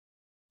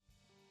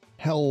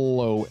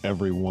Hello,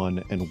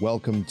 everyone, and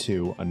welcome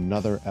to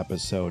another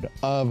episode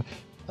of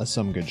a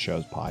Some Good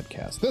Shows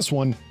podcast. This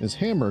one is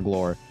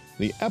Hamburglore.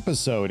 The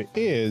episode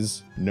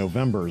is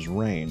November's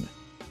Rain.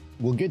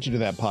 We'll get you to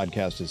that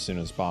podcast as soon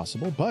as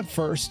possible, but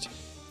first,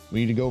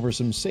 we need to go over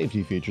some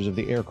safety features of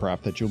the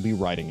aircraft that you'll be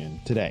riding in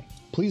today.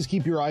 Please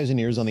keep your eyes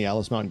and ears on the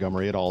Alice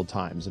Montgomery at all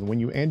times, and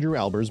when you Andrew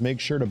Albers, make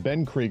sure to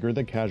Ben Krieger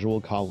the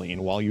casual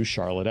Colleen while you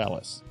Charlotte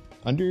Ellis.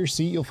 Under your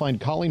seat, you'll find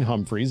Colleen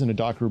Humphreys and a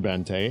Doc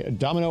Rubente,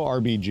 Domino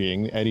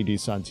RBGing, Eddie De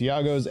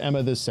Santiago's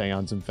Emma the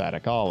Seance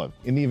Emphatic Olive.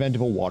 In the event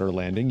of a water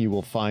landing, you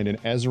will find an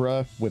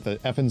Ezra with an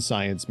effin'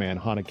 science man,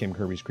 Hannah Kim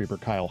Kirby's Creeper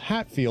Kyle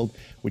Hatfield,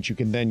 which you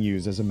can then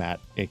use as a Matt,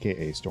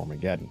 aka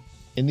Stormageddon.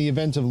 In the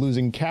event of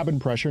losing cabin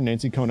pressure,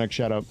 Nancy Konek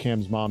shoutout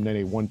Cam's mom,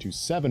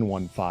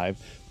 Nene12715,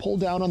 pull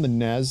down on the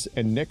Nez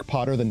and Nick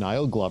Potter the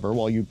Nile Glover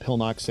while you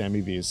pillknock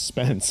Sammy V's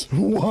Spence.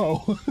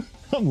 Whoa,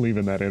 I'm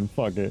leaving that in,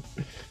 fuck it.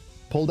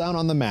 Pull down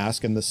on the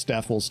mask and the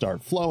Steph will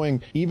start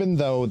flowing, even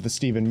though the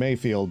Stephen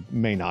Mayfield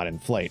may not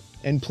inflate.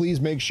 And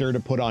please make sure to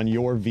put on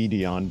your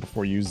VD on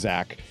before you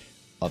zack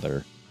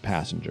other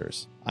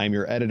passengers. I'm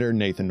your editor,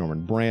 Nathan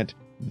Norman Brandt.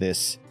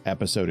 This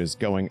episode is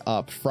going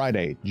up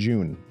Friday,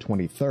 June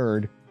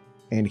 23rd.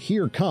 And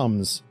here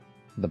comes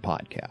the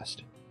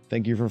podcast.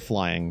 Thank you for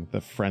flying the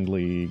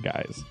friendly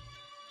guys.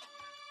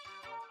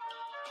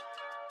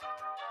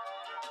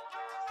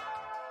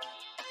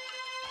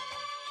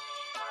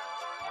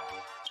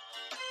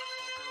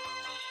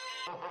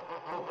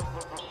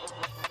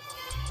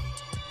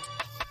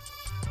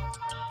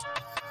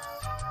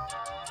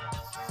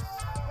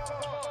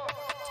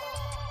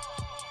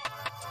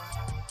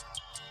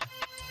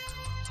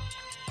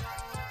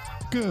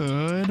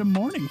 Good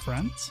morning,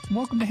 friends.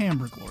 Welcome to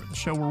Hamburglore, the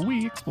show where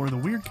we explore the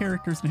weird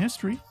characters in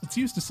history that's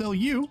used to sell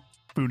you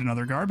food and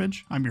other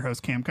garbage. I'm your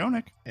host, Cam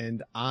Koenig.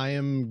 And I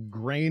am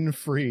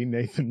grain-free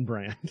Nathan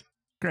Brandt.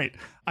 Great.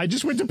 I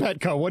just went to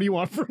Petco. What do you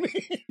want from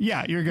me?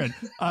 Yeah, you're good.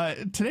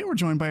 Today we're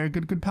joined by our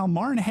good pal,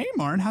 Marn. Hey,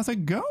 Marn, how's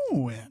it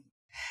going?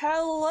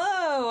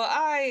 Hello,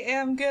 I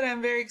am good.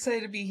 I'm very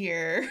excited to be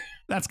here.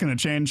 That's going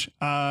to change.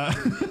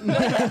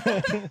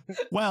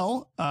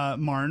 Well,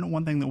 Marn,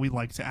 one thing that we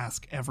like to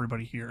ask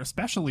everybody here,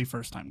 especially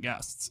first-time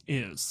guests,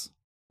 is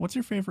what's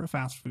your favorite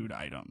fast food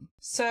item?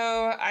 So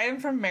I am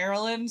from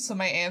Maryland, so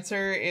my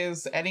answer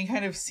is any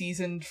kind of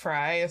seasoned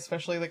fry,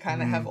 especially the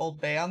kind that have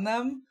Old Bay on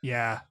them.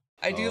 Yeah.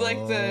 I do like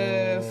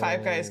the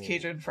Five Guys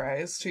Cajun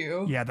fries,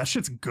 too. Yeah, that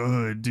shit's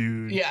good,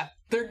 dude. Yeah,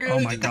 they're good.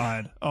 Oh my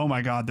god. Oh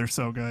my god, they're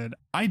so good.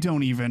 I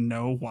don't even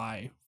know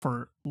why.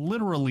 For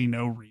literally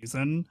no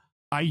reason.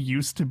 I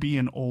used to be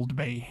an Old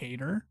Bay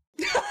hater.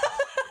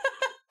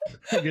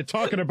 You're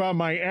talking about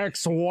my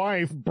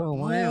ex-wife.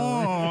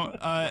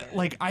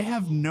 Like, I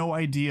have no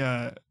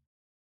idea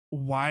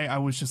why I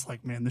was just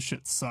like, man, this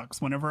shit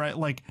sucks. Whenever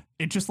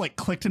it just like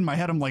clicked in my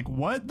head. I'm like,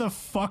 what the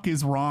fuck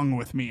is wrong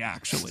with me,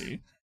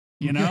 actually?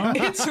 You know?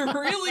 It's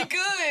really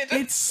good.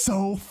 It's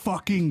so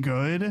fucking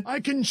good.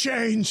 I can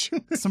change.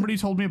 Somebody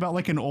told me about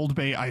like an Old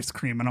Bay ice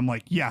cream, and I'm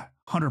like, yeah,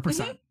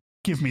 100%.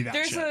 Give me that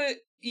shit.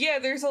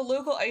 There's a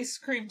local ice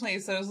cream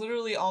place that is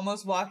literally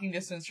almost walking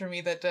distance from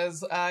me that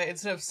does,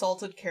 instead of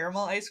salted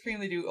caramel ice cream,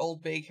 they do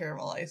Old Bay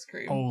caramel ice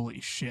cream.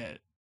 Holy shit.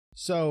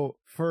 So,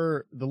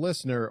 for the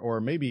listener, or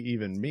maybe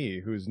even me,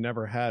 who's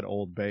never had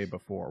Old Bay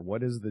before,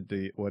 what is the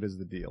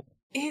deal?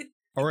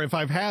 Or if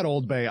I've had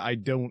Old Bay, I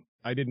didn't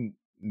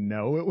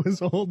know it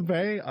was Old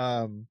Bay.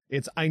 I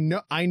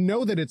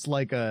know that it's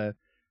like a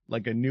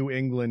New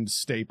England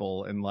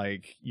staple, and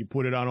like you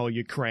put it on all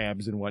your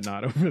crabs and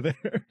whatnot over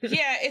there.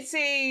 Yeah, it's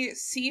a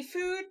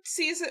seafood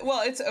season.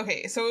 Well, it's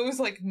okay. So it was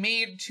like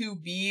made to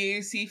be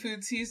a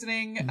seafood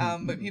seasoning,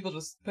 but people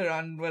just put it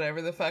on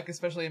whatever the fuck,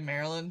 especially in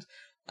Maryland.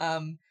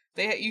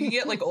 You can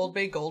get like Old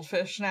Bay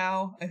goldfish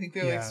now. I think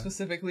they're like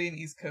specifically an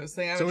East Coast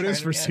thing. So it is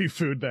for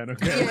seafood then,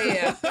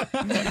 okay? Yeah.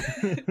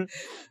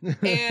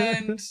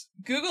 And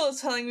Google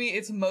is telling me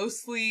it's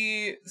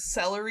mostly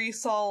celery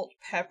salt,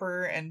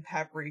 pepper, and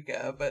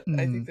paprika, but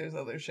I think there's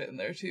other shit in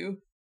there too.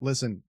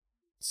 Listen,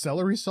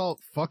 celery salt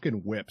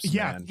fucking whips,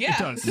 man. Yeah, it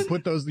does.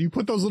 You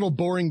put those little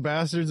boring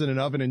bastards in an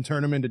oven and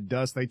turn them into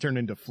dust, they turn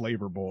into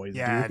flavor boys,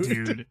 yeah,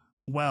 dude.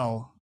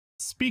 Well,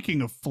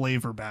 speaking of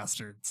flavor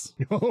bastards.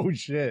 Oh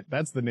shit,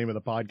 that's the name of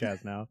the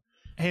podcast now.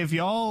 Hey, if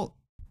y'all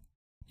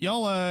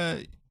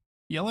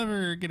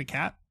ever get a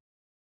cat?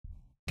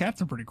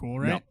 Cats are pretty cool,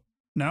 right?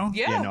 No?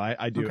 Yeah. No,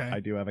 I do. Okay.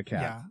 I do have a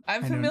cat. Yeah.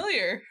 I'm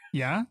familiar.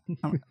 Yeah?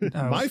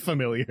 My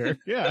familiar.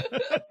 Yeah.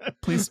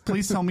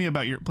 Please tell me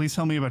about your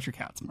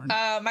cats, Marn.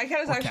 My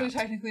cat is actually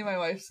technically my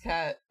wife's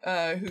cat,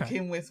 who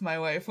came with my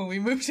wife when we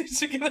moved in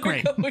together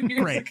a couple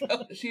years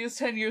ago. She is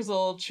 10 years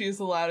old. She is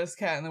the loudest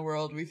cat in the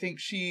world. We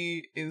think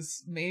she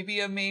is maybe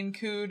a Maine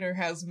Coon or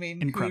has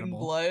Maine Coon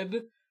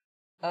blood.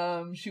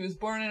 She was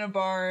born in a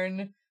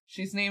barn.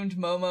 She's named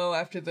Momo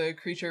after the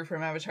creature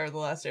from Avatar: The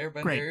Last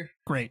Airbender.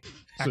 Great. So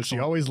Excellent. she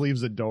always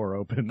leaves a door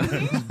open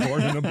and is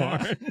born in a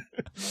barn.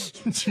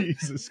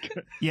 Jesus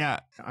Christ. Yeah.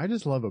 I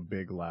just love a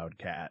big, loud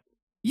cat.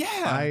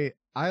 Yeah.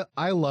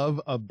 I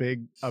love a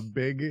big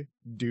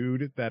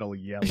dude that'll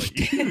yell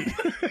at you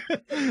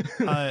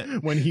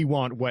when he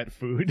want wet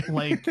food.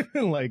 Like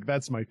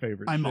that's my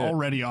favorite. I'm shit.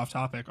 already off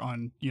topic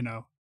on,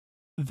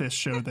 this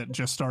show that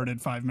just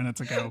started 5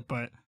 minutes ago,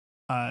 but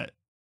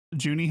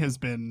Junie has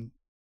been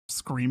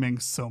screaming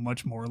so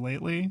much more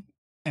lately,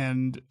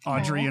 and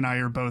Audrey and I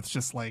are both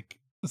just like,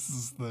 this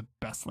is the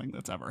best thing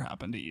that's ever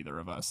happened to either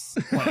of us.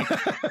 Like,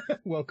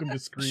 welcome to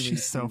screaming.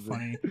 She's so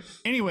funny.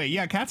 Anyway,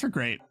 yeah, cats are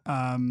great.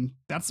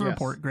 That's the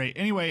report. Great.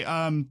 Anyway,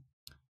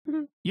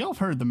 y'all have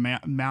heard the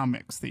Meow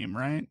Mix theme,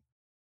 right?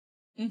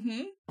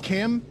 Mm-hmm.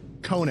 Cam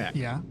Konak.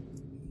 Yeah.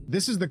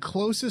 This is the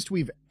closest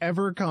we've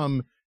ever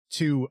come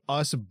to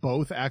us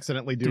both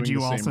accidentally doing. Did you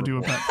the same also do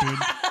a report. pet food?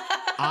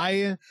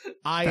 I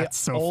That's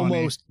so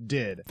almost funny.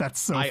 did. That's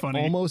so I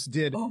funny. almost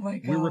did. Oh my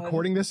god. We're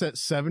recording this at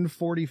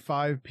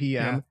 7:45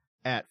 p.m.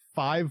 At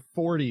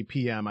 5:40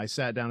 p.m. I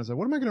sat down and said,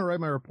 what am I going to write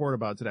my report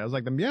about today? I was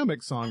like, the Meow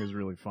Mix song is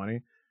really funny.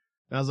 And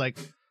I was like,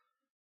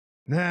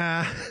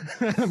 nah.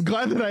 I'm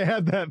glad that I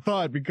had that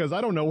thought because I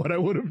don't know what I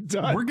would have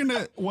done. We're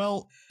gonna,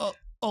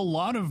 a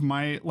lot of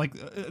my,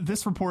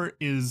 this report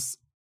is,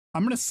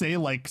 I'm gonna say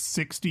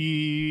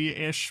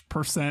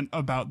 60-ish%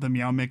 about the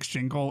Meow Mix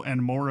jingle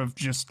and more of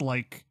just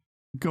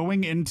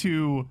going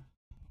into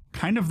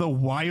kind of the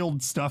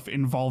wild stuff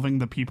involving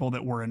the people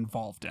that were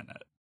involved in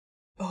it.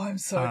 Oh, I'm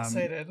so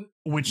excited.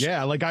 Which,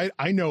 yeah,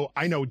 I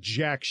know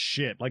jack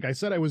shit. Like I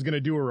said I was going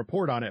to do a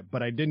report on it,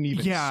 but I didn't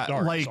even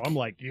start. So I'm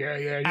like,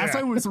 yeah. As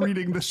I was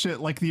reading the shit,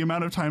 the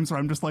amount of times where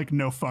I'm just like,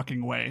 no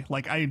fucking way.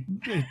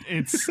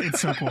 It's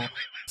so cool.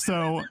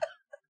 So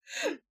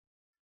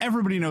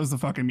everybody knows the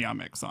fucking Meow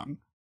Mix song.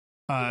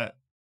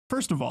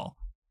 First of all,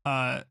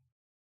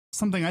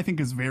 something I think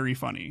is very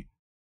funny.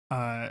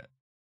 I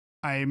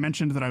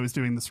mentioned that I was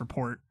doing this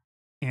report,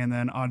 and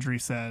then Audrey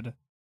said,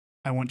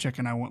 I want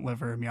chicken, I want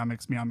liver, Meow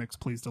Mix,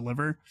 please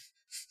deliver.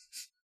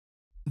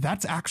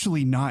 That's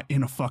actually not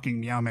in a fucking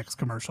Meow Mix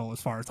commercial as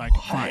far as I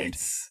can find.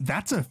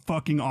 That's a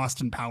fucking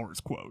Austin Powers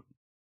quote.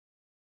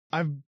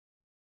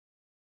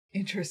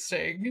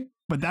 Interesting.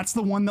 But that's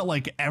the one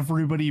that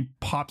everybody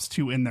pops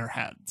to in their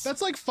heads.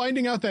 That's like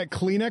finding out that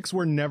Kleenex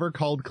were never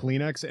called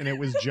Kleenex and it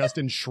was just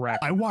in Shrek.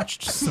 I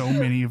watched so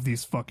many of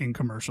these fucking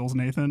commercials,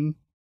 Nathan.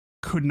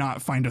 Could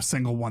not find a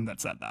single one that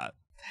said that.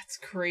 That's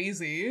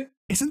crazy.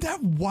 Isn't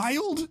that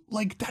wild?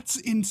 That's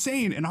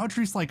insane. And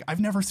Audrey's like, I've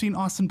never seen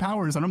Austin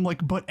Powers. And I'm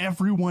like, but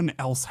everyone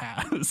else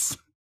has.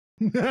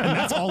 And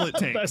that's all it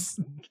takes.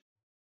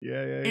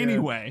 Yeah.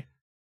 Anyway,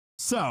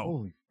 so.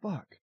 Holy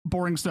fuck.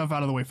 Boring stuff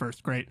out of the way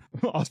first. Great.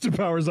 Austin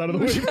Powers out of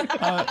the way.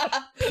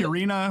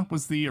 Purina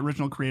was the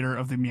original creator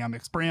of the Meow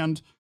Mix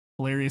brand.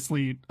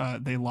 Hilariously,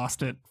 they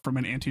lost it from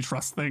an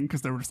antitrust thing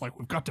because they were just like,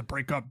 we've got to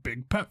break up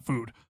big pet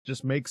food.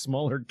 Just make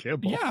smaller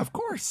kibble. Yeah, of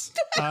course.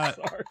 Sorry.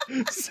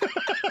 Shut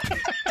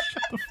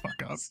the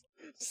fuck up.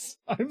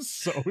 I'm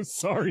so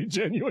sorry,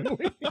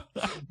 genuinely.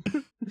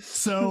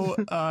 So,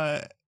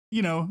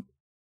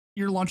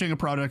 you're launching a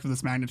product of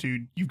this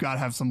magnitude. You've got to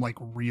have some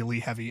really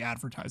heavy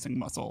advertising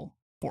muscle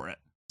for it.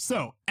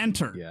 So,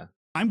 enter. Yeah.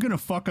 I'm going to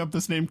fuck up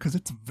this name because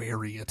it's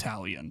very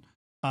Italian.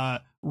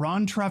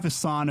 Ron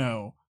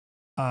Travisano.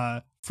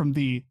 From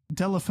the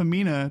Della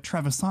Famina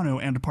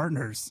Travisano and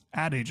Partners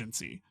ad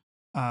agency.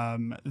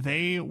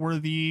 They were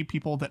the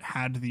people that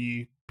had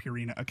the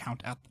Purina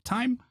account at the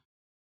time.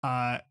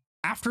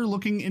 After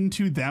looking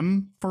into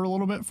them for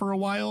a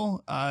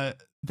while,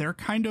 they're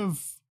kind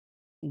of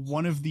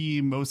one of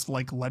the most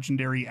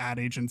legendary ad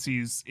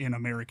agencies in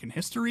American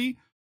history.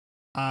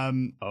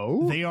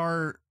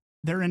 Their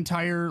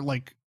entire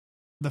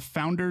the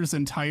founder's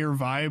entire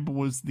vibe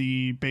was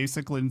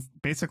basically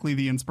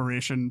the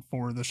inspiration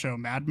for the show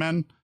Mad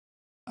Men.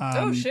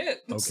 Oh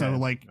shit. Okay. So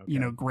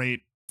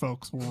great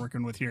folks we're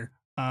working with here.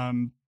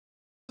 I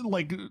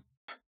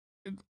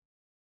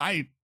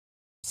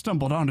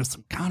stumbled onto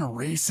some kind of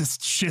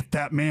racist shit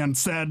that man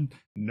said.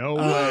 No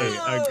way.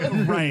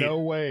 Right.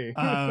 No way.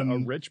 A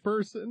rich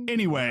person?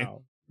 Anyway,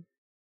 wow.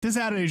 This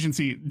ad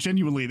agency,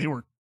 genuinely, they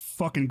were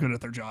fucking good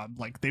at their job.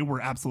 They were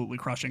absolutely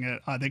crushing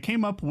it. They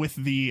came up with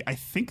I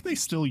think they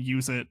still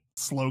use it,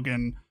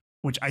 slogan,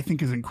 which I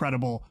think is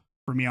incredible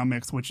for Meow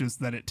Mix, which is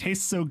that it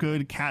tastes so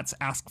good, cats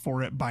ask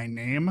for it by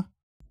name.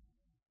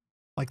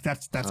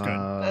 That's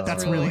good.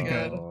 That's really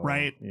good,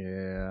 right?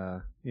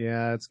 Yeah,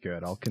 it's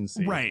good. I'll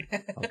concede. Right.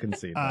 I'll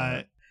concede.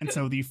 And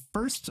so the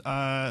first,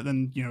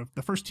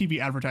 the first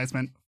TV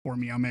advertisement for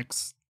Meow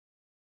Mix,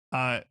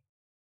 I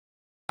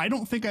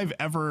don't think I've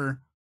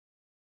ever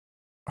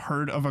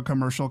heard of a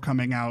commercial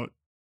coming out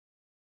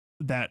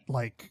that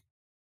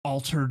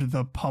altered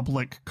the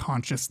public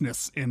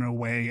consciousness in a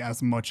way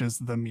as much as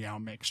the Meow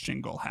Mix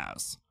jingle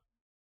has.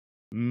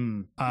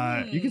 You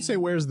can say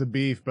where's the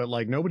beef, but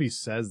nobody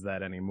says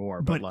that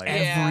anymore. But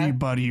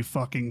everybody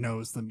fucking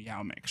knows the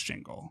Meow Mix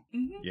jingle.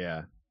 Mm-hmm.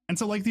 Yeah. And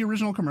so the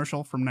original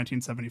commercial from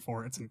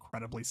 1974, it's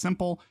incredibly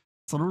simple.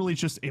 It's literally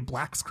just a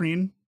black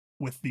screen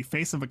with the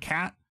face of a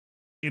cat.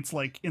 It's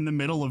in the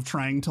middle of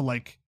trying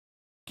to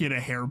get a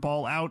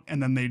hairball out, and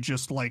then they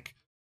just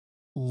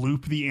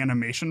loop the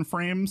animation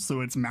frame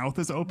so its mouth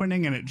is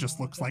opening and it just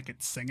looks like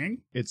it's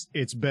singing.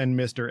 It's been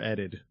Mr.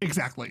 Edited.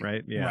 Exactly.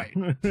 Right? Yeah.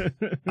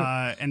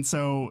 Right. And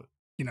so,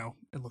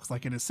 it looks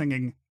like it is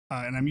singing.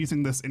 And I'm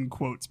using this in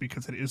quotes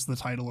because it is the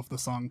title of the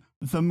song,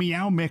 the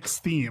Meow Mix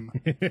theme.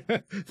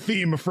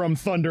 Theme from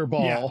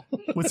Thunderball. Yeah,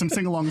 with some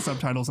sing-along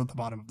subtitles at the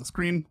bottom of the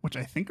screen, which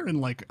I think are in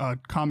like a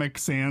Comic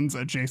Sans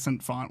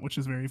adjacent font, which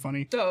is very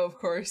funny. Oh, of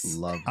course.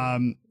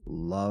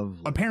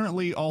 Love.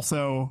 Apparently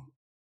also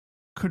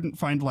couldn't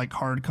find like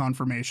hard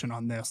confirmation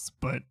on this,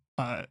 but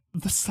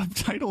the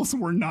subtitles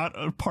were not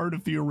a part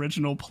of the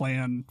original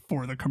plan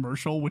for the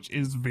commercial, which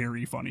is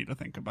very funny to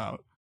think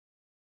about.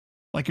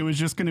 Like, it was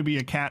just going to be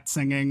a cat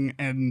singing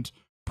and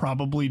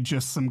probably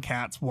just some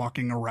cats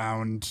walking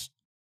around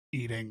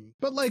eating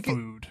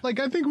food.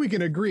 I think we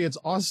can agree it's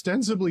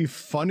ostensibly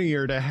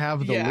funnier to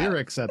have the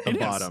lyrics at the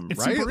bottom,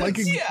 right?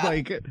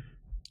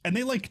 And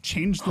they like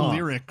changed the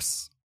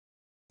lyrics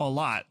a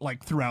lot,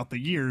 like throughout the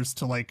years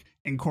to like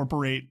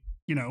incorporate,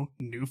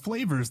 new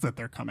flavors that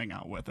they're coming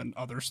out with and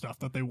other stuff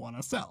that they want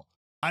to sell.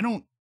 I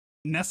don't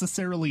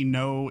necessarily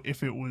know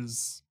if it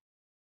was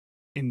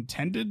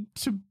intended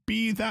to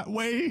be that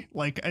way.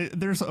 Like,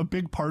 there's a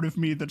big part of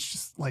me that's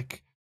just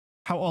like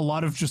how a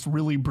lot of just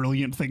really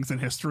brilliant things in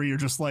history are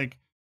just like,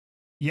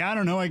 yeah, I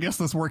don't know, I guess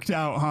this worked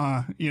out,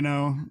 huh?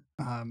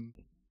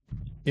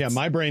 Yeah,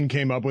 my brain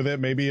came up with it.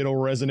 Maybe it'll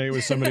resonate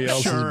with somebody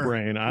else's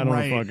brain. I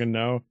don't fucking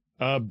know.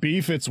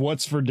 Beef, it's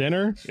what's for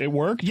dinner. It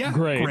worked. Yeah,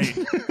 great.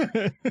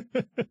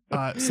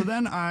 So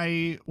then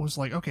I was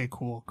like, okay,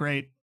 cool,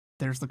 great.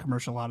 There's the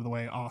commercial out of the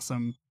way.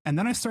 Awesome. And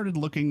then I started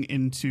looking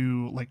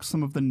into like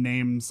some of the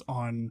names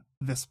on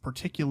this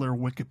particular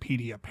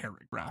Wikipedia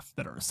paragraph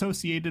that are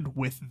associated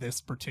with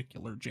this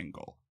particular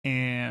jingle.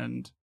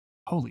 And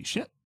holy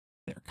shit,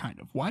 they're kind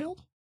of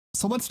wild.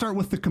 So let's start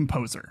with the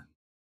composer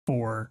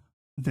for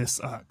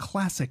this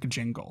classic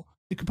jingle.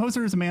 The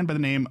composer is a man by the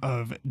name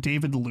of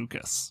David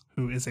Lucas,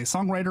 who is a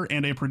songwriter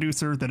and a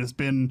producer that has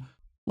been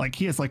like,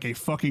 he has like a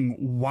fucking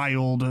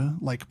wild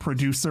like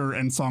producer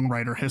and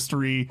songwriter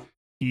history.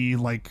 He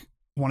like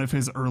one of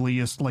his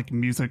earliest like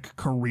music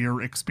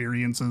career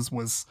experiences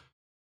was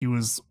he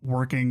was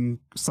working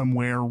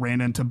somewhere, ran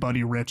into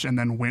Buddy Rich, and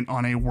then went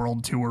on a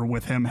world tour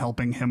with him,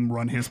 helping him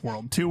run his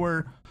world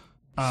tour.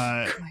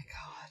 Oh my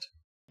God.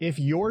 If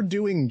you're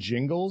doing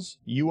jingles,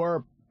 you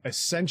are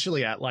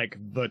essentially at like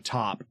the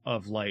top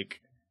of like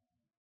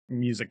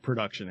music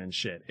production and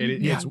shit.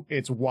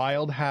 It's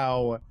wild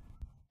how,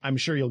 I'm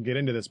sure you'll get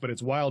into this, but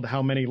it's wild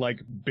how many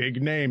like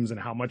big names and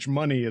how much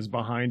money is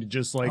behind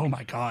just like, oh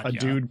my God, a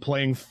dude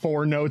playing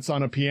 4 notes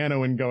on a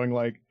piano and going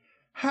like,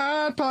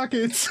 hot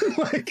pockets.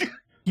 Like,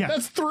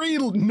 that's 3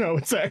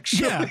 notes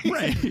actually. Yeah,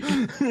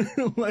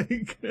 right.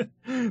 Like,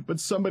 but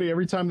somebody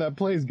every time that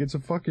plays gets a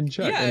fucking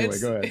check. Anyway,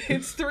 go ahead.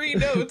 It's 3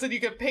 notes and you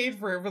get paid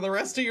for it for the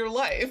rest of your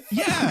life.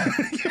 Yeah.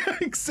 Yeah,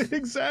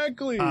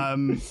 exactly.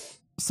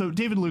 So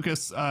David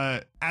Lucas,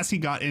 as he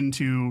got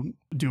into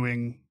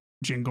doing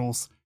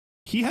jingles,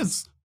 he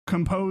has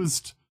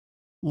composed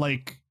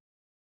like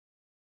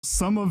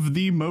some of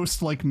the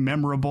most like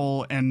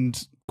memorable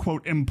and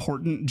quote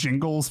important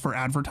jingles for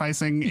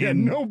advertising. Yeah,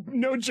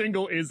 no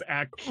jingle is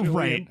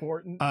actually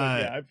important.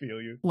 But yeah, I feel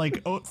you.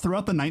 Like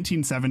throughout the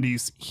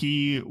 1970s,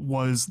 he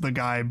was the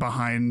guy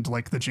behind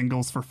like the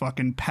jingles for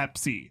fucking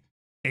Pepsi,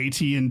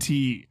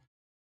 AT&T,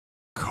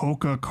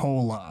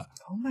 Coca-Cola.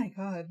 Oh my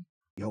God.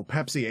 Yo,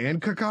 Pepsi and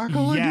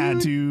Coca-Cola? Yeah,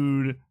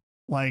 dude.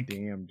 Like,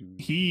 damn,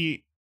 dude.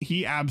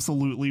 He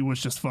absolutely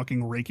was just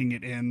fucking raking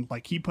it in.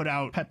 Like, he put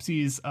out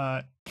Pepsi's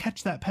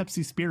Catch That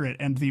Pepsi Spirit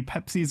and the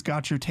Pepsi's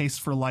Got Your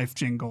Taste for Life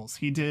jingles.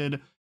 He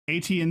did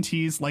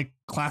AT&T's like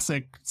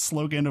classic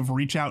slogan of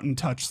reach out and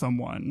touch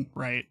someone,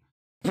 right?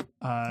 Oh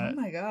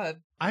my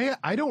God.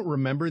 I don't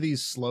remember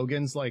these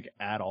slogans like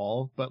at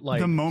all, but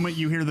like the moment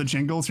you hear the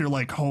jingles, you're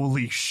like,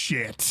 holy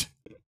shit.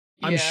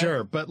 I'm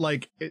sure, but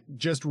like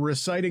just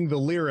reciting the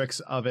lyrics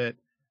of it,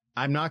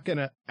 I'm not going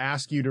to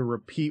ask you to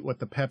repeat what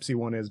the Pepsi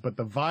one is, but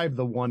the vibe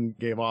the one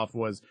gave off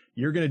was,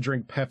 you're going to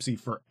drink Pepsi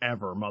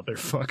forever,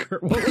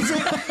 motherfucker. What was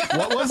it?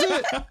 What was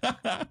it?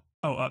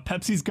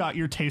 Pepsi's Got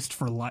Your Taste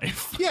for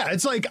Life. Yeah,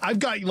 it's like, I've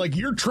got, like,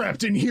 you're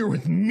trapped in here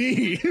with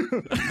me.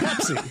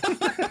 Pepsi.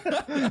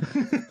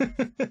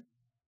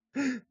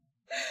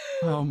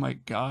 Oh my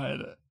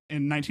God.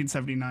 In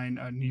 1979,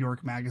 New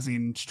York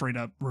Magazine straight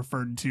up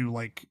referred to,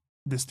 like,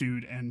 this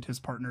dude and his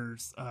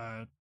partner's,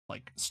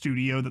 like,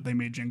 studio that they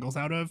made jingles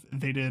out of.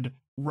 They did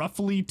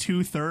roughly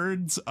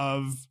 2/3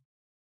 of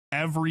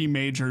every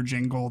major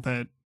jingle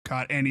that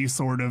got any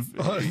sort of...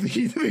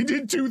 they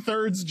did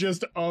 2/3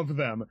 just of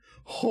them.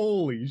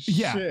 Holy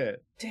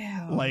shit.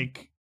 Damn.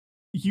 Like,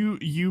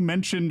 you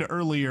mentioned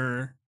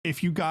earlier,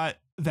 if you got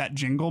that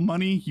jingle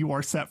money, you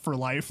are set for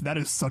life. That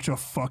is such a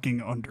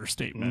fucking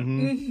understatement.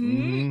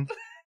 Mm-hmm.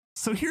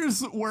 So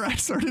here's where I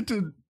started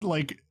to,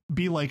 like,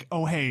 be like,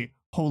 oh, hey,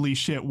 holy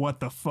shit, what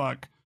the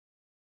fuck?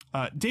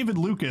 David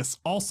Lucas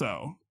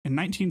also, in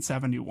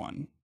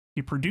 1971,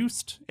 he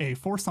produced a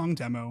 4-song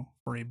demo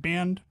for a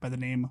band by the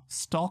name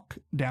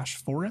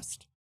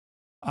Stalk-Forest,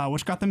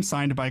 which got them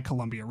signed by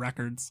Columbia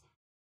Records.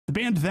 The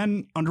band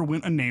then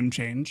underwent a name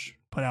change,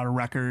 put out a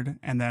record,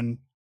 and then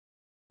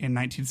in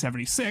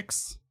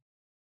 1976,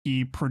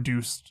 he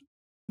produced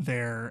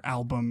their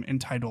album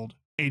entitled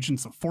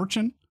Agents of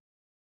Fortune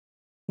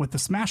with the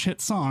smash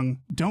hit song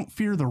Don't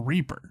Fear the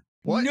Reaper.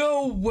 What?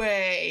 No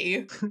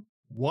way.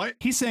 What?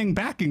 He sang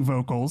backing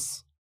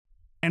vocals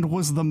and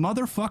was the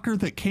motherfucker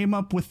that came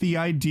up with the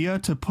idea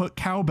to put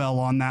cowbell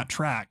on that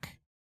track.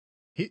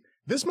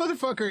 This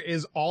motherfucker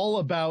is all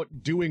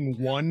about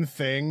doing one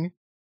thing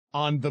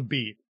on the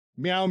beat.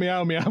 Meow,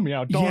 meow, meow,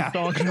 meow. Donk,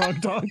 donk,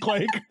 donk, donk.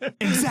 Like,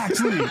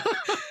 exactly.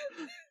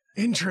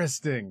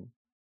 Interesting.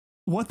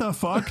 What the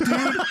fuck,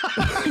 dude?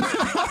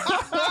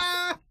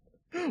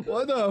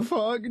 What the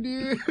fuck,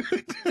 dude?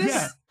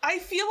 Yeah. I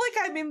feel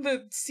like I'm in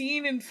the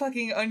scene in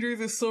fucking Under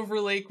the Silver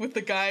Lake with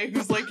the guy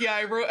who's like, yeah,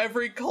 I wrote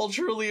every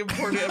culturally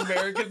important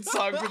American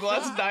song for the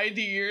last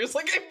 90 years.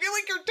 Like, I feel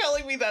like you're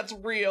telling me that's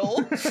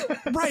real.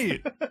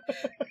 Right.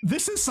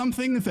 This is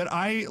something that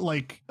I,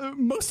 like,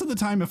 most of the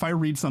time if I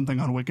read something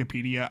on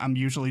Wikipedia, I'm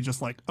usually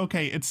just like,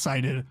 okay, it's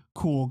cited.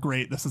 Cool,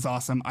 great, this is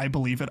awesome. I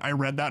believe it. I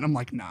read that and I'm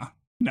like, nah.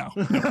 No,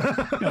 that's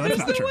There's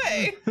not no true.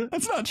 way.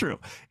 That's not true.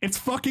 It's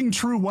fucking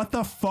true. What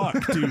the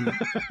fuck, dude?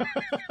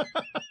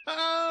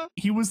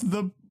 He was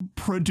the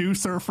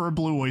producer for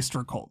Blue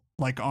Oyster Cult,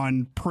 like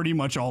on pretty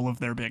much all of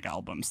their big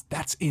albums.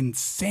 That's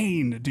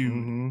insane, dude.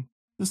 Mm-hmm.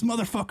 This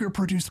motherfucker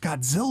produced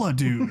Godzilla,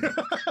 dude.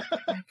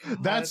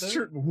 That's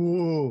true.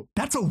 Whoa.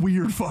 That's a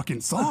weird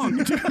fucking song,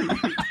 dude.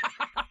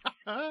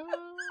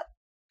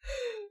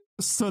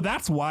 So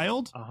that's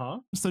wild. Uh-huh.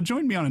 So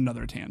join me on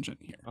another tangent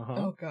here. Uh-huh.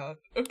 Oh god.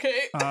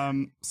 Okay.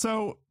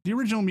 So the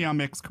original Meow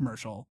Mix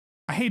commercial,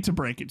 I hate to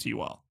break it to you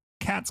all,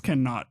 cats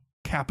cannot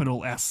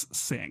capital S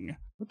sing.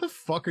 What the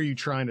fuck are you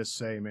trying to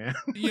say, man?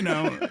 You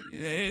know,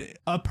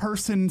 a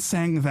person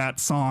sang that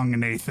song,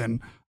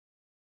 Nathan.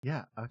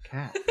 Yeah, a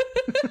cat.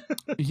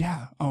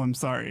 Yeah. Oh, I'm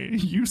sorry.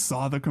 You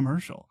saw the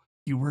commercial.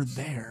 You were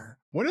there.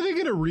 When are they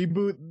gonna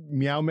reboot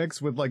Meow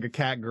Mix with like a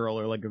cat girl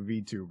or like a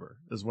VTuber?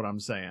 Is what I'm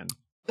saying.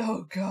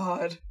 Oh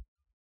god.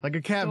 Like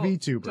a cat Don't-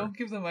 VTuber. Don't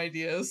give them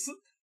ideas.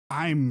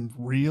 I'm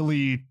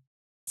really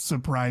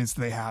surprised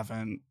they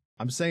haven't.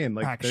 I'm saying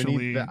like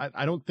Actually-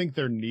 I don't think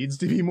there needs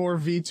to be more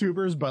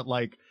VTubers, but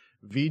like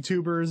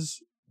VTubers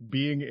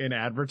being in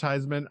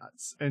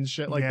advertisements and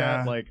shit like Yeah.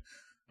 that. Like,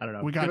 I don't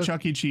know. We got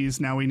Chuck E. Cheese.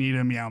 Now we need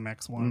a Meow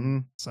Mix one.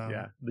 Mhm. So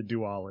Yeah, the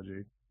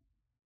duology.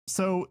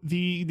 So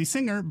the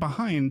singer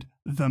behind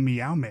the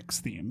Meow Mix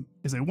theme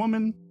is a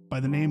woman by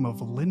the name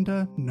of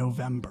Linda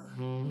November.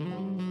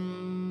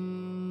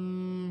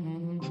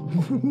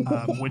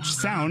 Which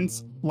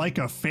sounds like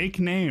a fake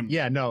name.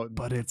 Yeah, no,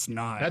 But it's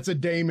not. that's a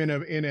dame in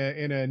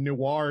a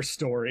noir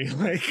story.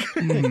 Like,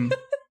 Mhm.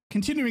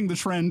 Continuing the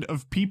trend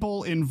of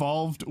people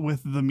involved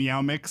with the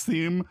Meow Mix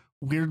theme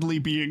weirdly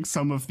being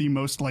some of the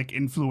most like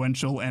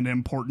influential and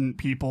important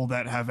people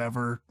that have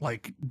ever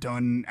like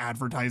done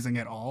advertising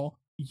at all.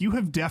 You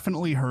have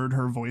definitely heard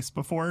her voice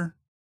before.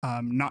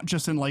 Not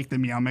just in like the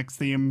Meow Mix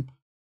theme,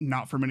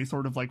 not from any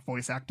sort of like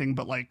voice acting,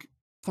 but like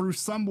through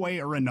some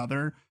way or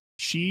another,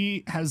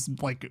 she has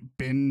like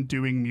been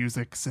doing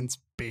music since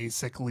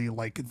basically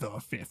like the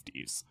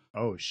 50s.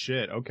 oh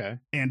shit, okay.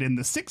 And in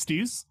the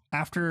 60s,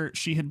 after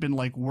she had been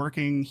like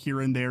working here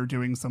and there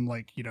doing some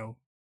like, you know,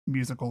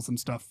 musicals and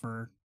stuff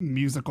for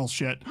musical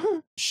shit,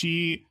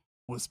 she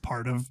was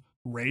part of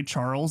Ray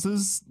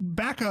Charles's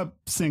backup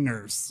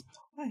singers.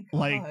 Oh my god.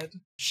 Like,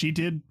 she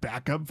did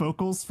backup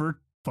vocals for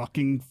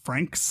fucking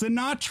Frank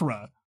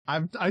Sinatra.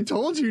 I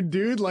told you,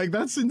 dude, like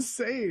that's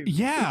insane.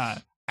 Yeah.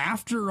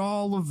 After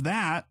all of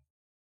that,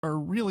 or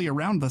really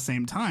around the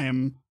same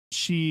time,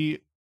 she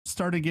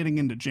started getting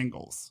into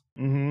jingles.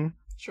 Mm-hmm.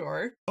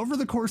 Sure. Over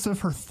the course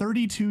of her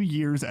 32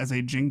 years as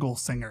a jingle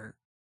singer,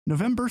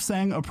 November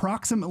sang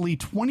approximately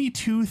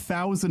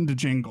 22,000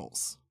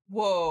 jingles.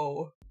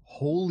 Whoa.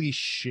 Holy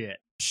shit.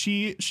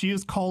 She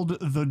is called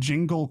the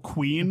Jingle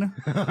Queen,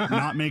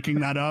 not making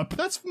that up.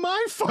 That's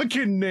my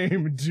fucking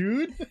name,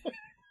 dude.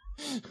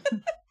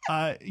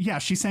 Yeah,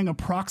 she sang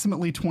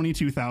approximately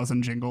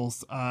 22,000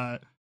 jingles.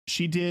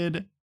 She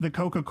did the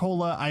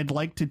Coca-Cola I'd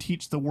Like to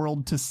Teach the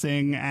World to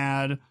Sing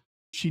ad.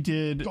 She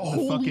did the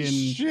Holy fucking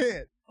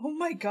shit. Oh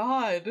my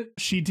god.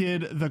 She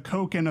did the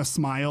Coke and a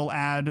Smile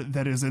ad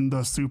that is in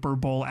the Super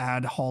Bowl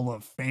ad Hall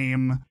of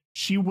Fame.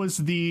 She was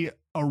the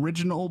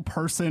original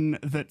person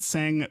that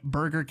sang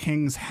Burger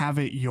King's Have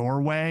It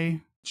Your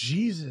Way.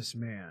 Jesus,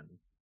 man.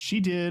 She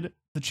did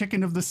the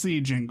Chicken of the Sea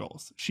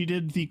jingles. She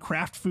did the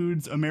Kraft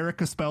Foods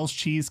America Spells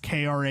Cheese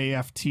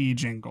KRAFT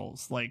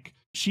jingles. Like,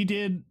 she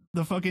did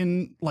the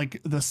fucking,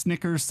 like, the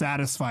Snickers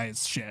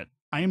Satisfies shit.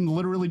 I am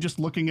literally just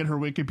looking at her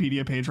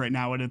Wikipedia page right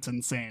now and it's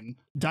insane.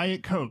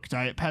 Diet Coke,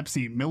 Diet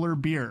Pepsi, Miller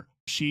Beer.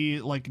 She,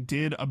 like,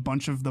 did a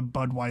bunch of the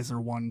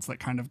Budweiser ones that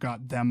kind of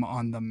got them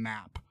on the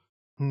map.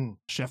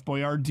 Chef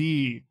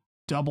Boyardee,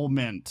 Double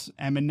Mint,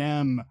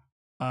 M&M,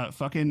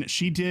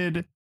 she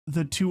did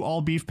the 2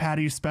 all beef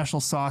patties special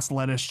sauce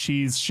lettuce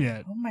cheese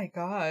shit Oh my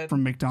god.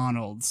 from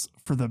McDonald's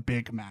for the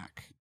Big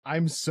Mac.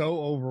 I'm so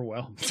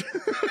overwhelmed.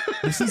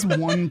 This is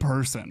one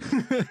person.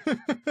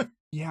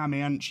 Yeah,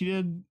 man, she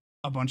did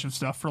a bunch of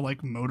stuff for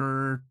like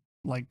motor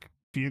like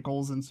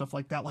vehicles and stuff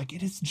like that. Like,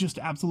 it is just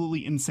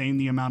absolutely insane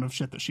the amount of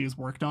shit that she has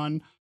worked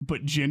on.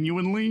 But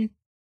genuinely,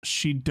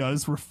 she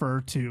does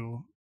refer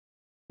to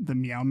the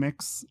Meow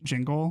Mix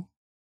jingle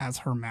as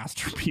her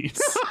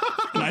masterpiece.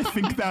 And I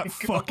think that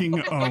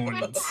fucking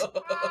owns.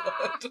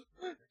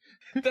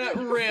 That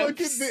rips.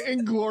 Look at the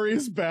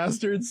Inglorious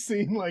Bastards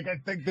scene. Like, I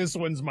think this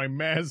one's my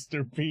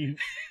masterpiece.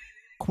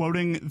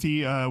 Quoting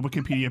the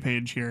Wikipedia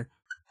page here,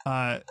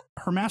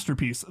 her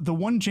masterpiece, the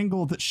one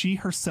jingle that she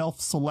herself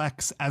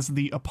selects as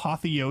the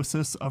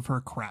apotheosis of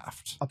her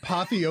craft.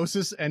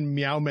 Apotheosis and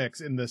Meow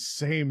Mix in the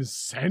same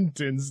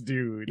sentence,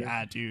 dude.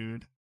 Yeah,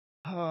 dude.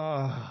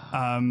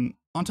 On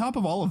top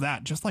of all of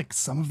that, just like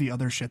some of the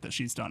other shit that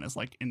she's done is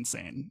like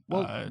insane.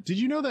 Well, did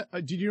you know that?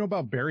 Did you know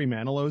about Barry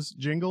Manilow's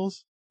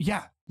jingles?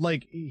 Yeah.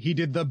 Like, he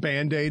did the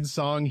Band-Aid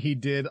song, he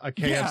did a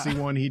KFC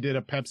one, he did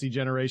a Pepsi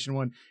Generation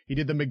one, he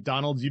did the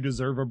McDonald's You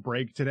Deserve a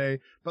Break Today,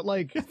 but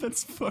like...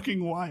 That's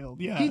fucking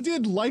wild, yeah. He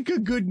did Like a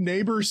Good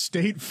Neighbor,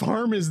 State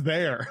Farm is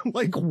There.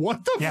 Like,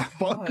 what the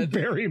fuck, God.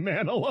 Barry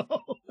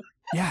Manilow?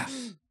 Yeah.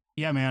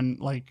 Yeah, man,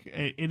 like,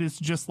 it is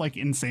just, like,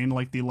 insane,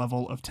 like, the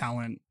level of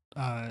talent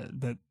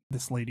that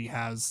this lady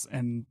has,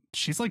 and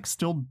she's, like,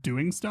 still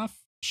doing stuff.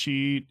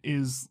 She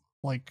is...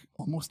 like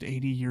almost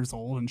 80 years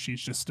old, and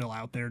she's just still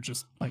out there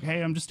just like,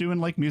 hey, I'm just doing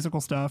like musical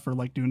stuff or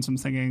like doing some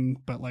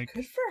singing, but like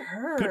good for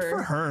her. Good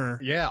for her.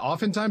 Yeah,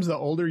 oftentimes the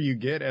older you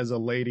get as a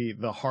lady,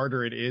 the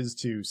harder it is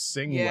to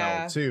sing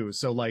well too.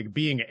 So like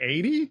being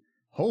 80,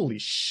 holy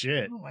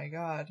shit. Oh my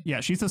god. Yeah,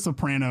 she's a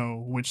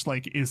soprano, which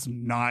like is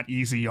not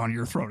easy on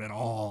your throat at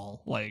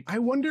all. Like I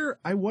wonder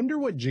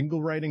what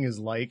jingle writing is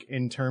like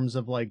in terms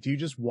of like, do you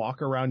just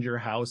walk around your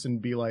house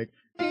and be like,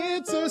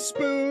 it's a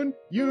spoon,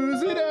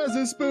 use it as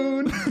a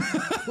spoon?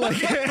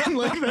 Like, and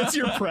like that's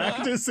your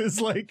practice, is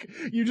like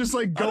you just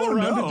like go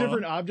around to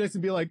different objects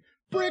and be like,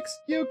 bricks,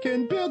 you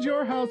can build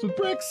your house with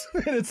bricks.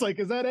 And it's like,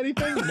 is that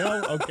anything?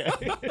 No? Okay.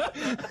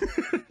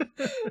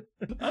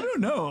 I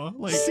don't know.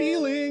 Like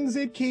ceilings,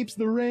 it keeps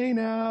the rain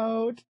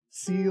out.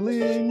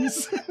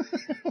 Ceilings.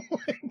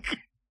 Like,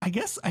 I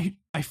guess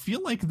I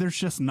feel like there's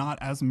just not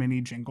as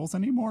many jingles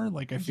anymore.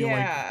 Like I feel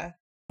like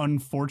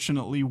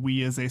unfortunately,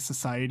 we as a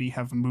society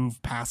have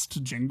moved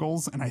past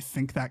jingles, and I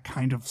think that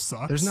kind of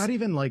sucks. There's not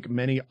even like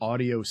many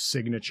audio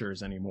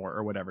signatures anymore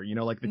or whatever, you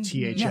know, like the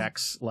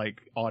THX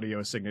like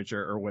audio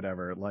signature or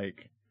whatever.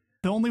 Like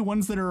the only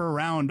ones that are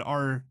around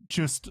are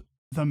just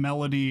the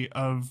melody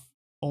of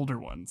older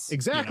ones.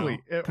 Exactly.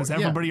 Because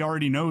everybody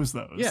already knows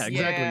those. Yeah,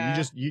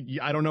 exactly. You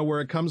I don't know where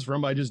it comes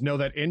from. I just know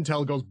that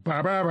Intel goes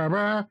ba ba ba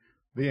ba.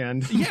 The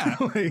end. Yeah,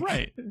 like,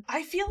 right.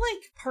 I feel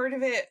like part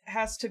of it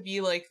has to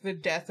be like the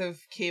death of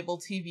cable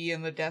TV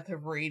and the death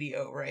of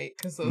radio, right?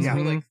 Because those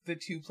were like the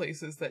two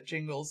places that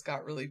jingles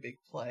got really big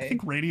play. I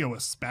think radio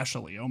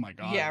especially. Oh my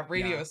god. Yeah,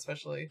 radio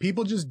especially.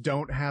 People just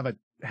don't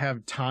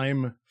have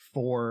time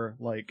for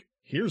like,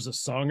 here's a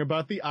song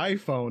about the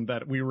iPhone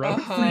that we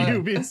wrote for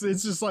you. It's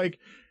just like,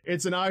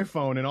 it's an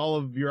iPhone and all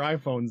of your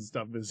iPhone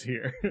stuff is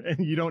here.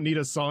 And you don't need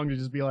a song to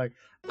just be like,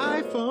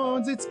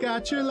 iPhones, it's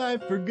got your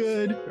life for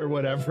good, or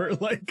whatever.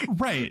 Like,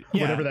 right.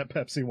 Yeah. Whatever that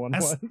Pepsi one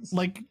was.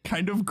 Like,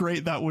 kind of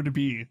great that would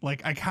be.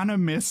 Like, I kind of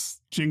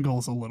miss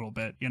jingles a little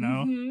bit, you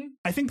know? Mm-hmm.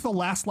 I think the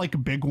last,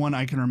 like, big one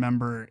I can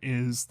remember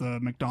is the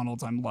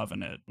McDonald's I'm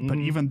Lovin' It. But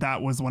even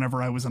that was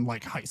whenever I was in,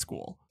 like, high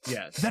school.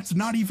 Yes. That's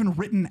not even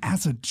written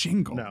as a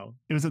jingle. No.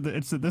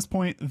 It's at this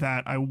point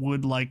that I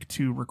would like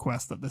to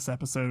request that this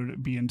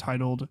episode be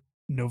entitled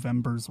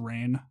November's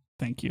Rain.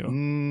 Thank you.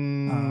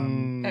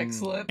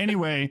 Excellent.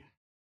 Anyway,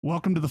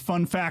 welcome to the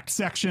fun fact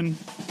section.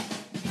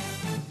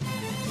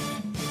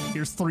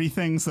 Here's 3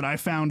 things that I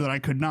found that I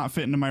could not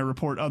fit into my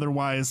report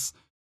otherwise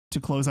to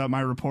close out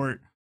my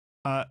report.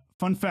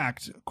 Fun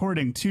fact,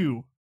 according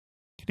to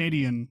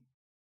Canadian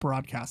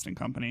Broadcasting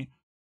Company,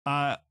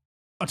 a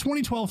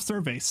 2012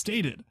 survey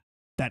stated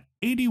that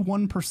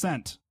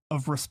 81%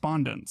 of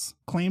respondents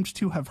claimed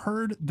to have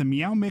heard the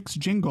Meow Mix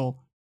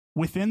jingle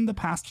within the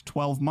past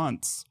 12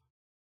 months.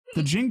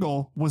 The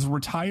jingle was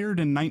retired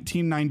in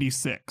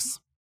 1996.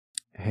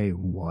 Hey,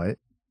 what?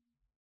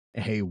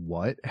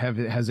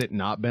 Has it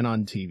not been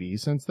on TV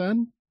since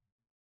then?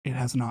 It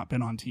has not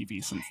been on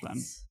TV since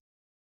then.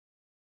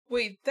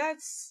 Wait,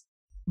 that's...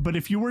 But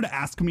if you were to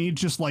ask me,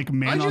 just like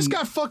man I just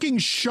got fucking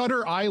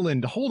Shutter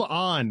Island. Hold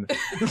on.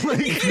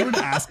 If you were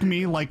to ask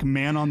me, like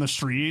man on the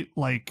street,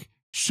 like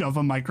shove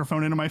a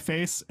microphone into my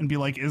face and be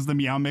like, is the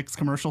Meow Mix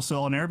commercial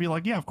still on air? Be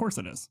like, yeah, of course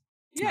it is.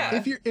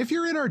 Yeah. If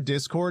you're in our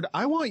Discord,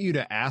 I want you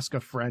to ask a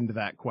friend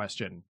that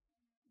question.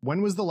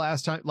 When was the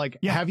last time, like,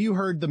 have you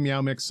heard the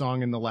Meow Mix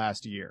song in the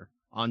last year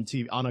on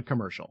TV, on a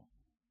commercial?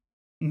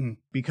 Mm-hmm.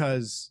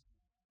 Because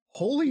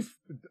okay.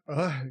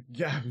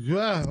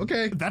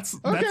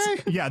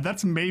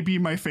 That's maybe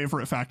my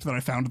favorite fact that I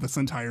found this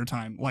entire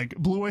time. Like,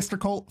 Blue Oyster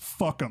Cult,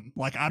 fuck them.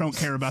 Like, I don't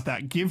care about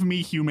that. Give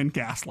me human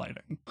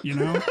gaslighting, you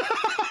know?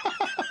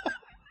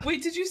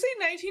 Wait, did you say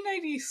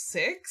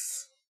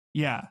 1996?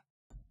 Yeah.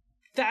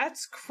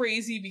 That's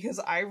crazy because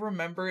I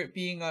remember it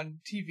being on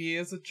TV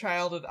as a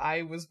child and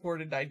I was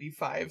born in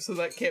 95, so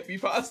that can't be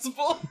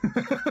possible.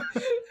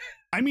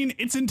 I mean,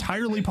 it's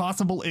entirely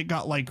possible it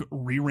got like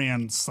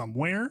reran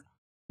somewhere,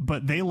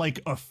 but they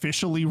like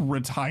officially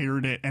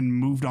retired it and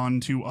moved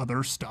on to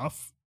other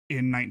stuff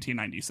in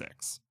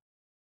 1996.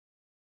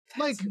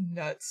 That's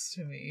nuts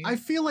to me. I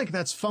feel like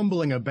that's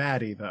fumbling a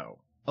baddie, though,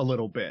 a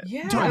little bit.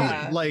 Yeah.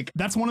 Totally. Like,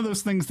 that's one of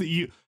those things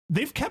that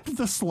they've kept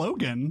the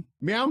slogan.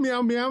 Meow,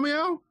 meow, meow,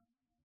 meow.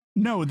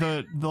 No,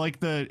 the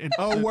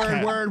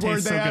word. They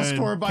so asked good,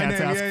 for it by cats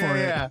name. ask for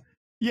it. Yeah.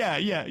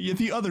 Yeah,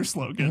 the other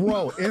slogan.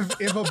 Bro,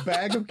 if a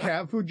bag of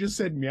cat food just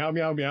said meow,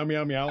 meow, meow,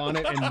 meow, meow on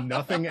it and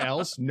nothing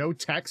else, no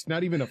text,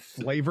 not even a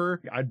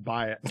flavor, I'd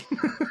buy it.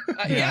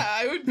 Yeah,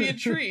 I would be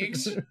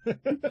intrigued.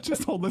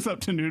 Just hold this up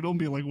to Noodle and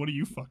be like, what do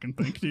you fucking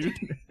think, dude?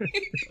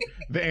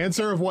 The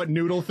answer of what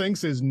Noodle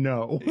thinks is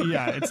no.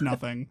 Yeah, it's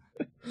nothing.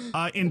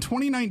 In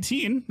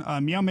 2019,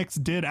 Meow Mix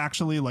did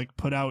actually like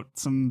put out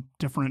some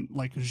different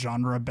like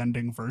genre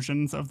bending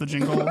versions of the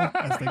jingle,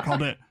 as they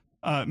called it,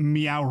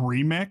 Meow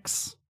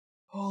Remix.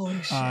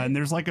 Holy shit. And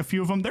there's like a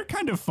few of them. They're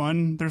kind of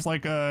fun. There's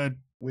like a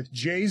with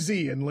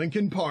Jay-Z in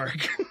Linkin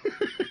Park.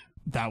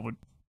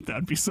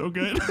 that'd be so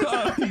good.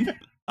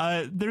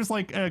 There's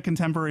like a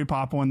contemporary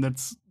pop one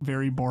that's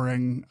very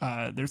boring.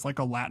 There's like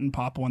a Latin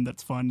pop one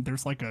that's fun.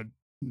 There's like a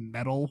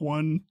metal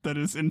one that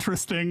is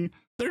interesting.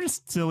 They're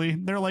just silly.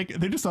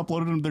 They just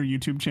uploaded them to their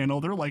YouTube channel.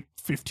 They're like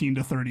 15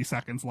 to 30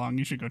 seconds long.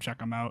 You should go check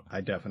them out.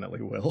 I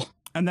definitely will.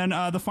 And then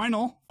the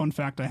final fun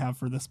fact I have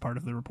for this part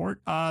of the report,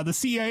 the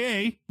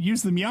CIA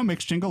used the Meow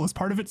Mix jingle as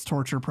part of its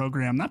torture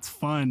program. That's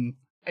fun.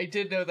 I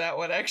did know that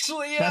one,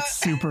 actually. Yeah. That's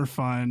super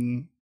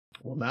fun.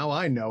 Well, now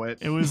I know it.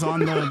 It was on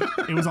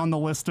the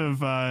list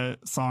of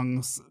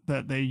songs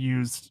that they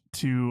used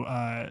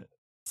to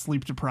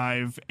sleep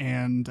deprive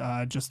and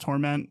just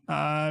torment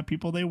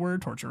people they were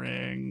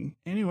torturing.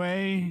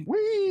 Anyway,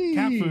 Whee!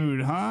 Cat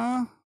food,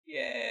 huh?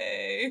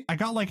 Yay. I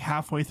got like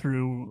halfway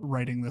through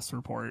writing this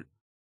report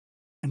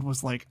and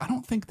was like, I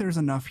don't think there's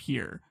enough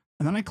here.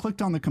 And then I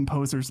clicked on the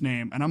composer's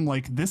name and I'm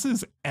like, this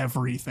is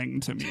everything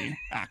to me,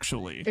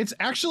 actually. It's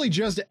actually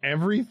just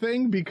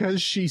everything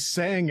because she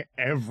sang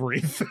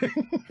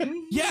everything.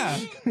 Yeah.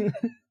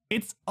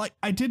 It's like,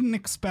 I didn't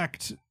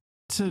expect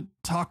to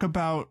talk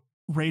about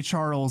Ray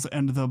Charles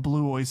and the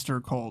Blue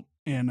Oyster Cult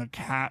in a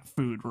cat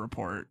food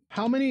report.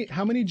 How many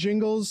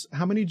jingles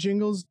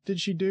did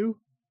she do?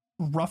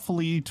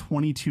 Roughly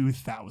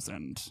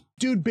 22,000.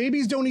 Dude,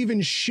 babies don't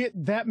even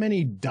shit that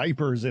many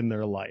diapers in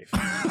their life.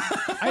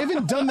 I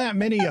haven't done that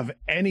many of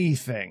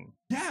anything.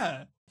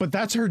 Yeah. But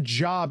that's her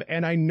job,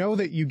 and I know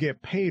that you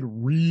get paid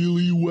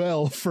really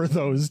well for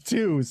those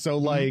too. So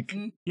like,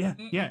 yeah,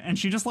 and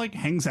she just like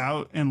hangs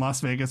out in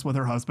Las Vegas with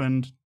her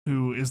husband,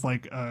 who is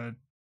like a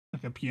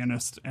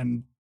pianist,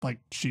 and like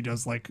she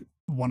does like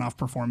one-off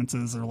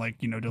performances or like,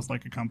 you know, does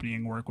like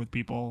accompanying work with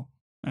people,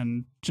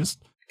 and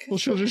just well,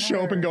 she'll just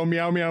show up and go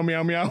meow, meow,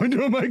 meow, meow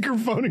into a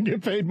microphone and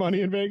get paid money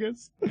in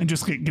Vegas. And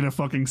just get a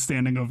fucking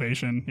standing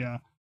ovation. Yeah.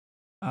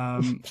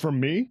 From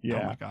me?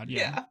 Yeah. Oh my God.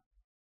 Yeah.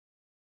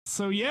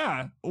 So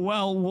yeah,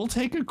 well, we'll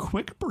take a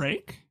quick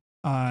break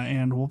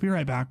and we'll be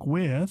right back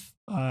with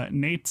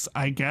Nate's,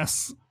 I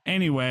guess.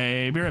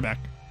 Anyway, be right back.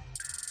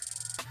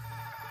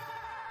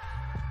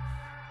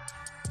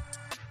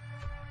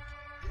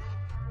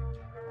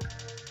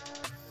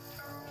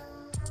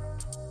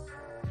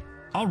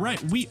 All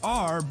right, we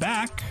are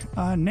back.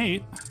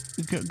 Nate,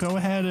 go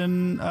ahead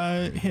and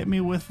hit me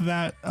with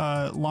that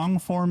long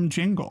form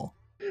jingle.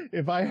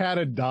 If I had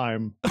a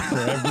dime for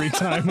every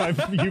time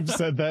you've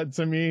said that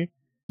to me,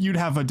 you'd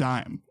have a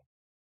dime.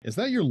 Is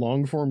that your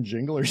long form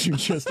jingle, or are you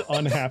just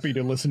unhappy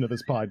to listen to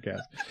this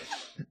podcast?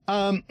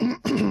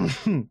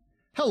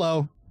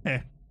 Hello.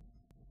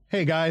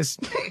 Hey guys.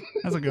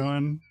 How's it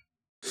going?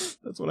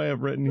 That's what I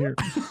have written here.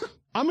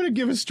 I'm going to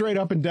give a straight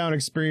up and down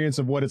experience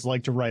of what it's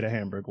like to write a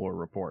Hamburglar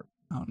report.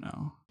 Oh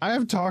no. I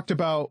have talked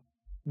about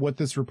what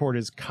this report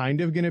is kind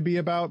of going to be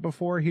about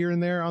before here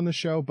and there on the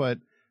show, but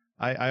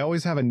I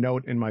always have a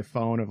note in my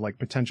phone of like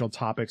potential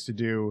topics to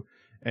do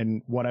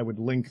and what I would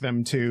link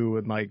them to,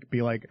 and like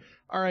be like,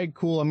 all right,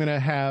 cool. I'm going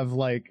to have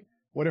like,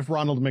 what if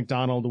Ronald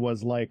McDonald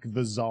was like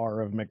the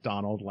czar of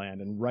McDonald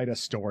land, and write a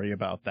story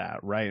about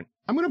that, right?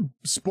 I'm going to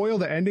spoil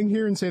the ending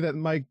here and say that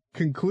my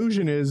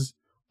conclusion is,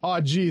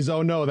 oh geez,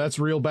 oh no, that's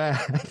real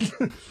bad.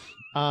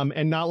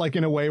 And not like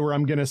in a way where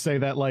I'm going to say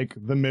that like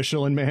the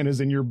Michelin Man is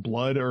in your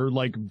blood, or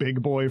like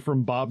Big Boy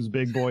from Bob's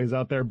Big Boy is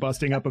out there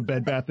busting up a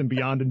Bed Bath &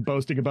 Beyond and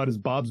boasting about his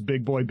Bob's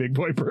Big Boy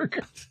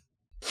burger.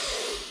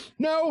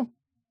 No,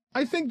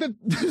 I think that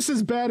this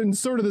is bad in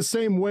sort of the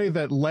same way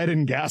that lead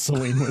in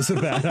gasoline was a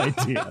bad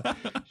idea.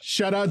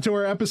 Shout out to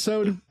our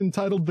episode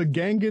entitled The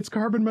Gang Gets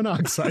Carbon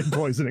Monoxide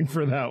Poisoning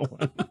for that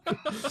one.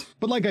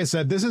 But like I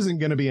said, this isn't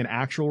going to be an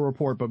actual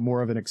report, but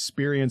more of an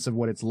experience of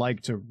what it's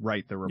like to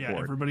write the report.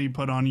 Yeah, everybody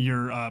put on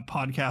your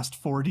podcast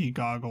 4D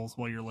goggles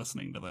while you're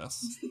listening to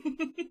this.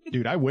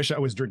 Dude, I wish I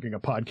was drinking a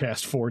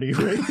podcast 40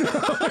 right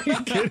now. Are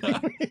you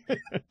kidding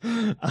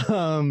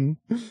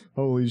me?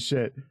 Holy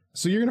shit.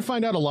 So you're going to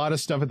find out a lot of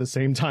stuff at the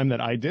same time that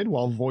I did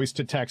while voice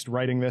to text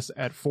writing this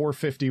at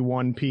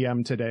 4:51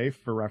 p.m. today.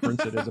 For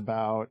reference, it is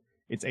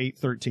it's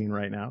 8:13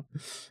 right now.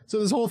 So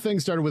this whole thing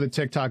started with a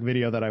TikTok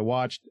video that I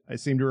watched. I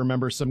seem to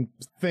remember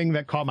something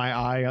that caught my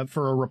eye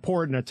for a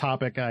report and a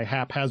topic I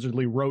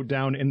haphazardly wrote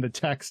down in the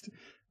text,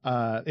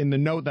 in the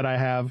note that I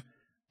have.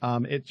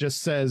 It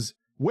just says,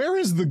 "Where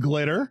is the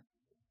glitter?"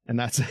 And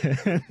that's it.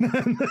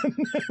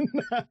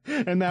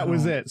 and that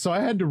was it. So I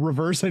had to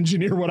reverse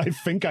engineer what I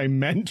think I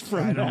meant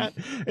from that.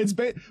 It's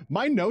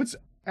my notes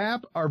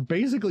app are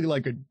basically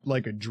like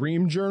a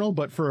dream journal,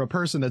 but for a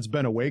person that's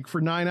been awake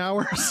for 9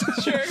 hours.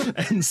 Sure.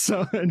 and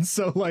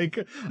so like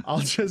I'll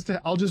just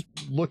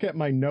look at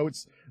my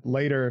notes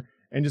later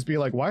and just be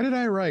like, why did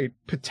I write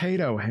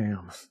potato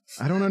ham?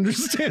 I don't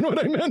understand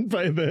what I meant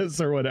by this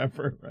or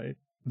whatever, right?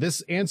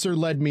 This answer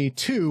led me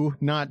to,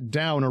 not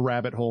down, a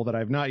rabbit hole that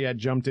I've not yet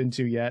jumped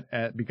into yet,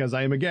 because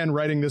I am again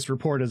writing this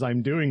report as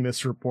I'm doing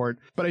this report.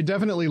 But I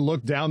definitely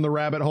looked down the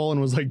rabbit hole and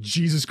was like,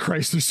 Jesus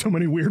Christ, there's so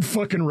many weird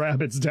fucking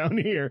rabbits down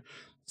here.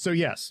 So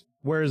yes,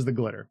 where is the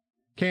glitter?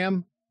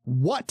 Cam,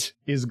 what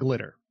is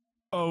glitter?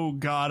 Oh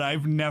God,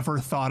 I've never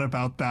thought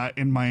about that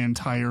in my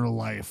entire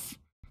life.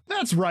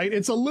 That's right,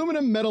 it's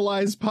aluminum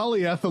metallized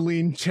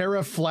polyethylene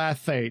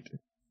terephthalate.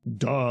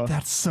 Duh.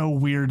 That's so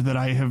weird that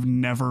I have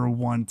never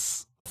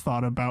once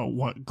thought about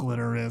what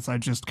glitter is. I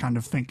just kind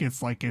of think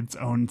it's like its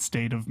own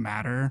state of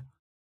matter.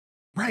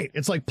 Right.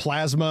 It's like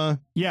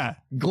plasma. Yeah.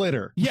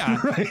 Glitter. Yeah.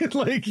 Right.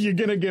 Like you're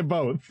going to get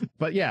both.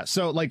 But yeah,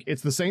 so like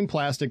it's the same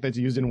plastic that's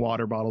used in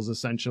water bottles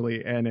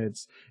essentially. And it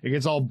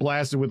gets all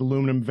blasted with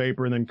aluminum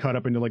vapor and then cut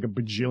up into like a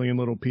bajillion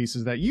little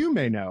pieces that you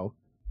may know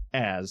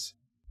as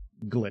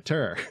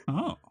glitter.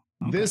 Oh.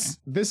 Okay.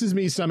 This is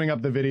me summing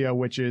up the video,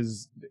 which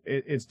is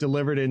it's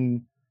delivered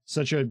in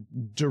such a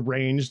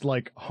deranged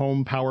like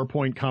home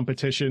PowerPoint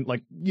competition,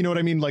 like, you know what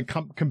I mean, like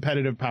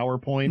competitive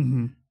PowerPoint.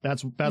 Mm-hmm.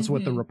 That's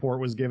what the report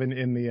was given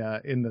in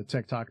the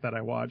TikTok that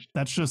I watched.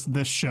 That's just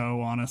this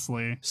show,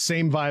 honestly.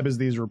 Same vibe as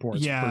these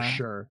reports, for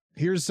sure.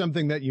 Here's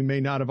something that you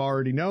may not have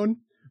already known.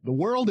 The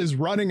world is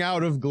running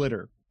out of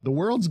glitter. The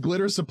world's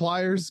glitter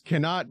suppliers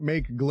cannot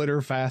make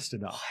glitter fast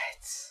enough.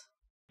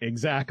 What?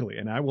 Exactly,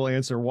 and I will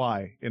answer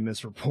why in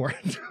this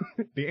report.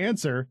 The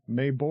answer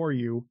may bore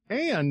you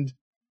and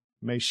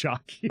may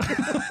shock you.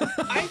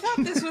 I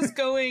thought this was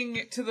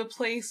going to the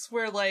place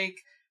where, like,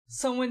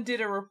 someone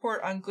did a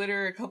report on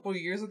glitter a couple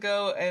years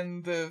ago,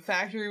 and the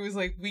factory was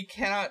like, we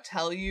cannot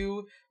tell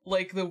you,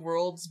 like, the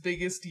world's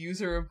biggest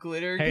user of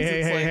glitter.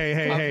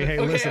 Hey,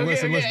 listen,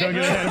 don't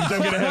get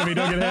ahead of me,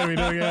 don't get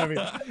ahead of me.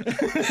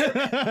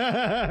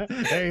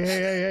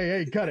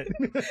 Hey, cut it.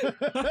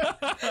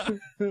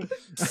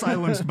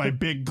 Silenced by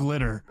big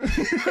glitter.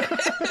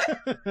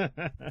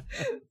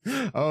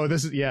 Oh,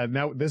 this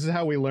is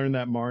how we learn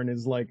that Marn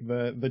is like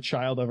the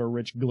child of a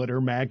rich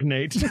glitter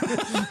magnate.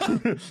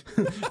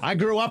 I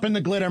grew up in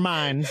the glitter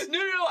mines. No,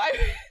 I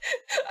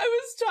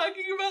was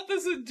talking about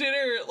this at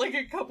dinner like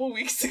a couple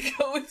weeks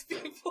ago with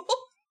people.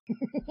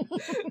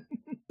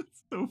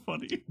 It's so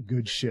funny.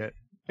 Good shit.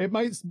 It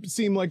might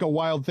seem like a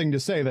wild thing to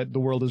say that the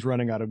world is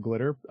running out of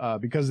glitter,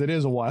 because it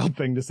is a wild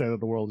thing to say that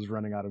the world is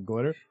running out of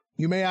glitter.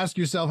 You may ask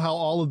yourself how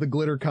all of the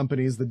glitter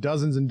companies, the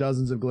dozens and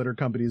dozens of glitter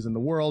companies in the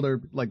world, are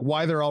like,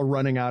 why they're all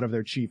running out of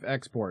their chief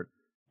export.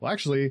 Well,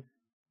 actually,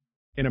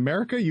 in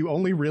America, you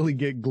only really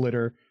get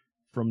glitter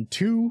from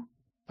two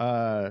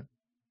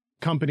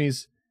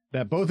companies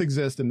that both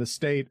exist in the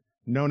state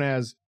known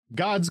as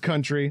God's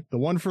Country, the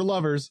one for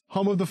lovers,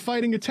 home of the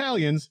Fighting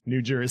Italians,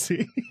 New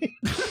Jersey.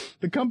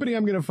 The company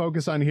I'm going to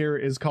focus on here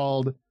is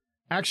called,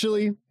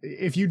 actually,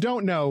 if you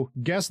don't know,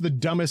 guess the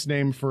dumbest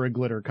name for a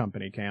glitter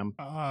company, Cam.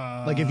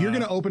 Like if you're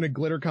going to open a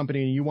glitter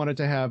company and you want it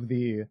to have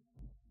the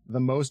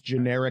most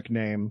generic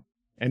name,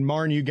 and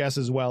Marn, you guess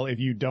as well if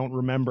you don't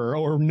remember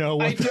or know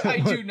what I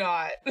do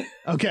not.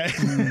 Okay.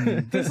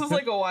 This was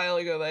like a while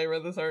ago that I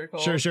read this article.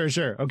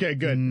 Sure. Okay,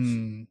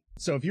 good.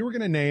 So if you were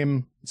going to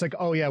name, it's like,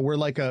 oh yeah, we're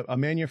like a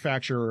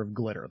manufacturer of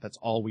glitter. That's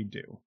all we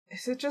do.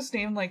 Is it just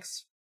named like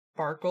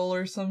Sparkle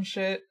or some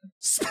shit?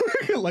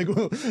 like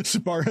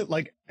SPARKL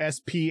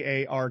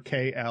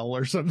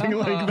or something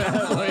like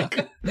that.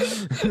 Like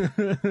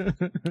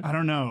I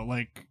don't know.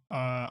 Like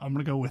I'm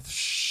gonna go with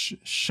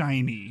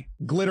shiny.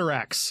 Glitter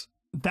X.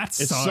 That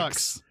sucks. It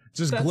sucks.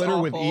 Just That's glitter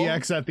awful. with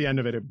EX at the end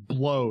of it. It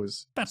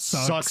blows. That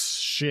sucks. Sucks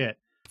shit.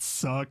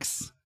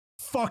 Sucks.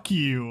 Fuck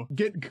you.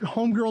 Get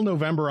Homegirl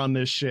November on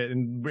this shit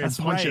and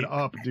punch it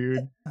up,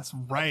 dude. That's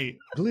right.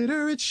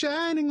 Glitter, it's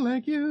shining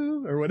like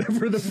you, or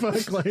whatever the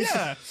fuck. Like,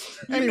 yeah.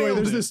 Anyway,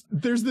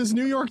 there's this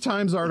New York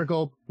Times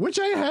article which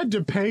I had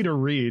to pay to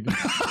read.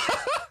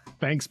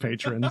 Thanks,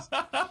 patrons.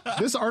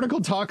 This article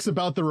talks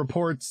about the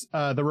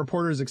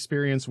reporter's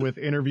experience with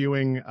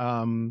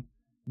interviewing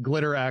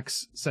Glitter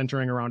X,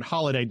 centering around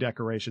holiday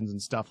decorations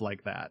and stuff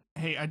like that.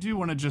 Hey, I do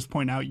want to just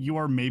point out, you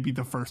are maybe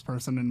the first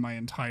person in my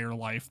entire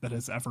life that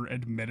has ever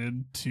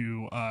admitted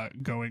to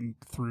going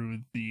through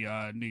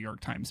the New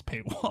York Times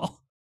paywall.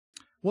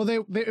 Well,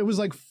 it was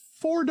like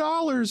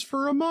 $4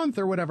 for a month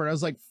or whatever. And I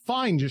was like,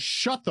 fine, just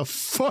shut the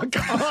fuck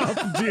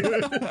up,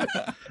 dude.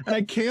 And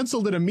I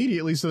canceled it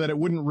immediately so that it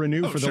wouldn't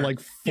renew for the like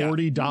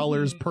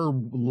 $40 per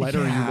letter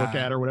you look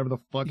at or whatever the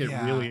fuck it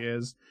really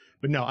is.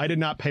 But no, I did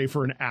not pay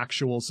for an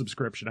actual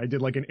subscription. I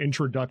did like an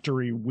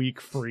introductory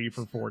week free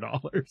for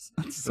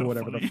 $4 or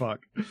whatever the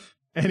fuck.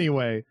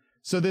 Anyway,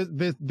 so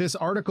this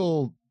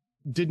article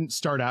didn't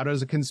start out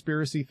as a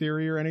conspiracy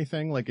theory or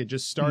anything. Like, it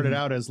just started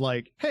out as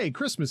like, hey,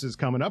 Christmas is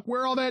coming up.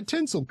 Where all that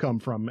tinsel come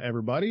from,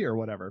 everybody, or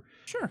whatever.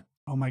 Sure.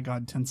 Oh my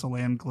God, tinsel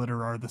and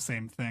glitter are the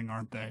same thing,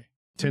 aren't they?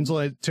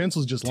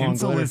 Tinsel's just long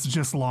glitter. Tinsel is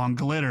just long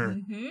glitter.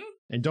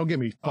 And don't get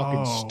me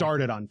fucking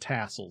started on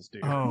tassels,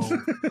 dude. Oh.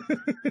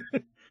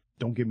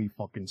 Don't get me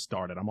fucking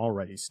started. I'm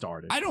already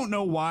started. I don't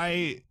know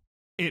why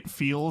it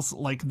feels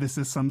like this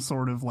is some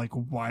sort of like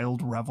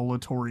wild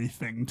revelatory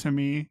thing to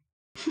me.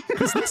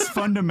 Because this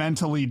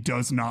fundamentally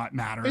does not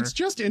matter. It's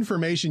just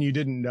information you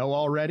didn't know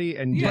already.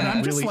 And but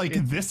I'm just like,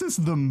 this is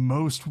the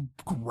most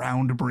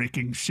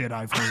groundbreaking shit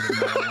I've heard in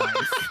my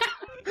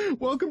life.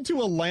 Welcome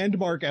to a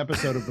landmark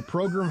episode of the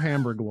program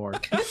Hamburglore.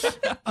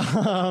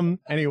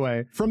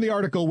 Anyway, from the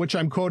article, which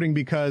I'm quoting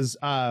because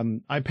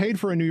I paid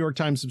for a New York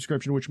Times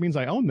subscription, which means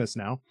I own this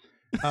now.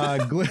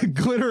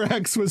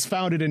 GlitterX was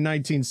founded in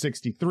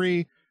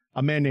 1963.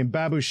 A man named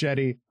Babu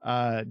Shetty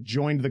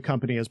joined the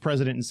company as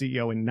president and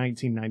CEO in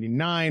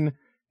 1999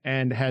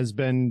 and has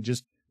been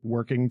just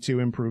working to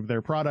improve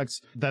their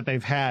products that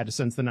they've had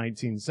since the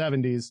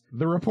 1970s.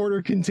 The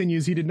reporter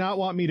continues, he did not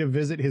want me to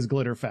visit his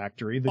glitter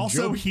factory.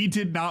 He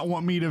did not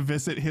want me to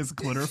visit his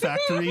glitter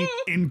factory.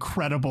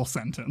 Incredible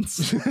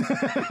sentence.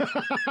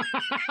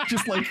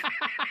 Just like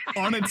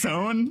on its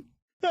own.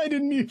 I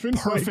didn't even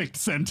perfect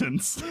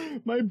sentence.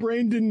 My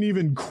brain didn't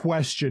even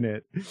question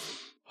it.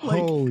 Like,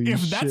 holy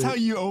if shit. That's how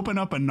you open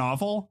up a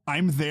novel,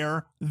 I'm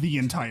there the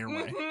entire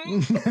way.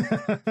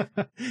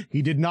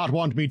 He did not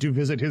want me to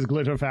visit his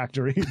glitter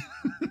factory.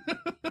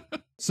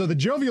 So the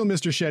jovial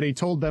Mr. Shetty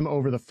told them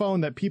over the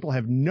phone that people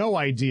have no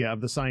idea of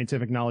the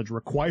scientific knowledge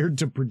required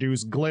to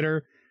produce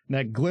glitter, and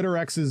that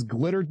GlitterX's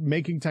glitter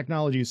making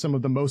technology is some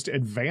of the most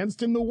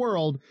advanced in the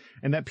world,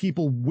 and that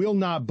people will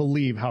not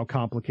believe how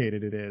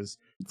complicated it is.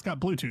 It's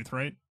got Bluetooth,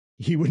 right?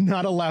 He would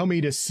not allow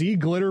me to see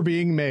glitter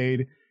being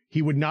made.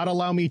 He would not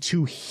allow me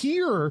to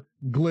hear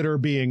glitter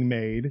being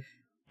made,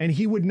 and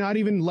he would not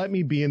even let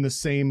me be in the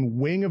same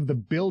wing of the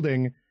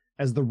building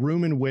as the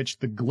room in which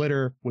the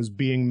glitter was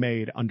being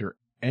made under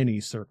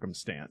any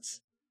circumstance.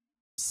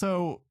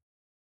 So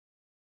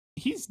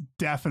he's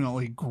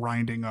definitely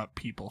grinding up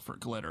people for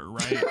glitter,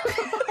 right?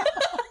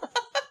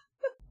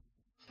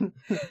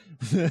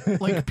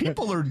 Like,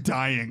 people are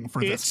dying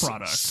for this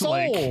product.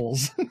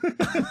 Souls.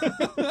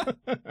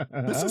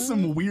 This is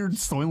some weird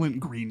Soylent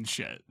Green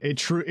shit. It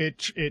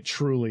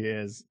truly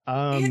is.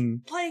 I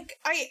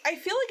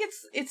feel like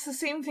it's the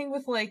same thing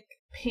with like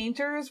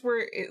painters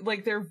where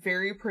like they're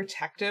very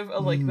protective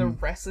of like the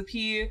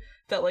recipe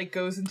that like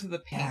goes into the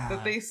paint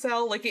that they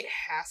sell. Like, it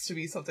has to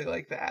be something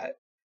like that.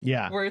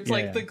 Yeah. Where it's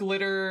the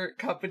glitter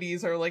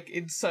companies are like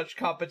in such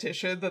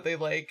competition that they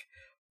like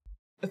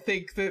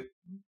think that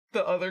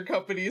the other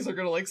companies are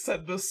gonna like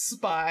send a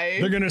spy.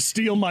 They're gonna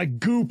steal my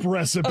goop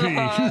recipe.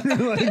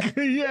 Like,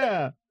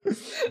 yeah.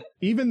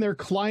 Even their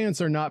clients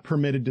are not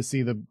permitted to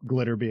see the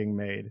glitter being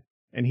made.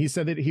 And he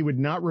said that he would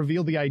not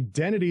reveal the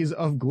identities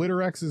of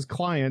GlitterX's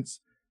clients,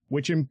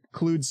 which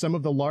includes some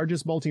of the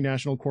largest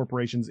multinational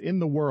corporations in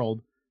the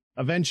world.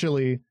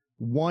 Eventually,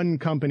 one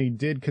company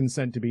did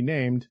consent to be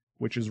named,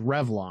 which is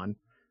Revlon.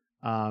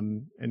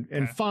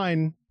 And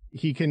fine,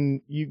 you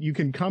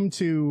can come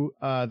to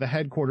the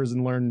headquarters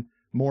and learn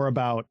more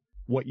about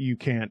what you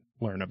can't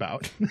learn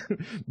about.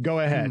 Go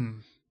ahead.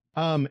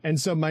 And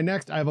so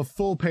I have a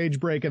full page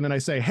break, and then I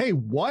say, hey,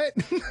 what?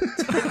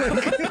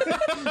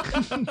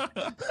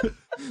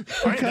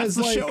 All right, that's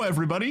the show,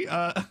 everybody.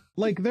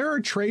 Like, there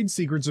are trade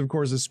secrets, of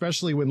course,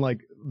 especially when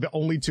like the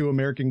only two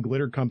American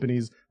glitter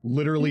companies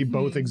literally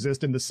both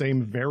exist in the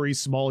same very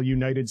small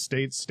United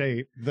States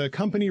state. The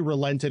company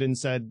relented and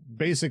said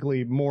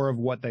basically more of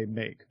what they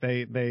make.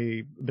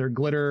 Their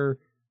glitter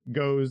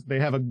they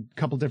have a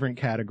couple different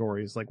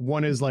categories. Like,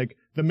 one is like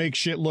the make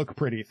shit look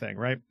pretty thing,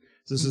 right?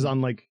 So this is on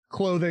like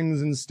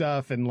clothings and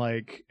stuff, and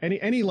like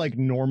any like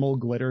normal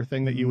glitter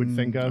thing that you would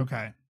think of.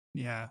 Okay.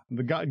 Yeah.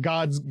 The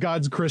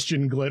God's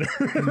Christian glitter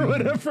or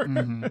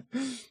whatever.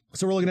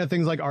 So we're looking at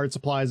things like art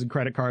supplies and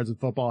credit cards and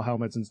football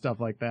helmets and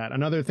stuff like that.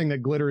 Another thing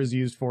that glitter is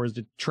used for is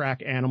to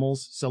track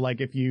animals. So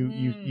like if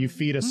you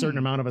feed a certain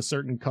amount of a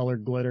certain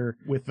colored glitter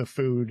with the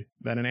food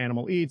that an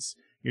animal eats,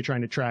 you're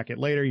trying to track it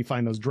later. You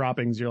find those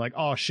droppings. You're like,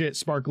 oh shit,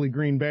 sparkly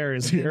green bear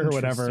is here or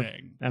whatever.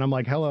 And I'm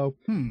like, hello.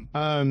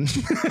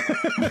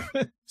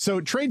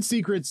 So trade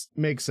secrets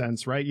make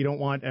sense, right? You don't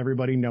want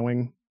everybody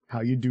knowing how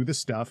you do the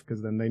stuff,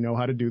 because then they know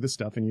how to do the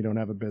stuff and you don't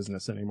have a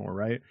business anymore,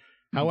 right?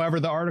 However,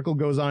 the article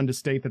goes on to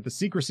state that the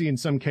secrecy in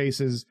some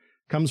cases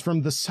comes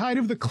from the side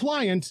of the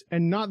client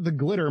and not the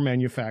glitter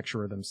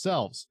manufacturer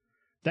themselves.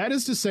 That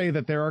is to say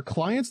that there are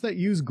clients that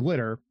use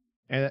glitter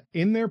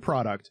in their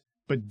product,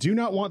 but do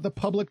not want the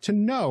public to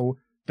know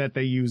that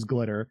they use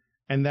glitter,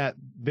 and that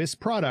this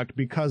product,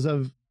 because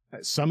of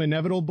some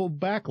inevitable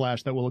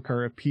backlash that will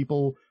occur if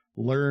people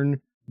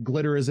learn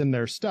glitter is in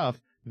their stuff,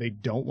 they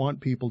don't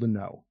want people to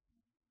know.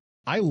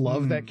 I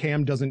love that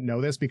Cam doesn't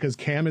know this, because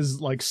Cam is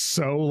like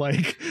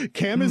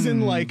Cam is in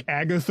like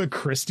Agatha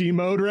Christie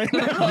mode right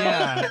now.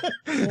 Yeah.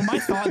 Well, my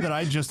thought that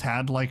I just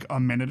had like a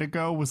minute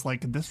ago was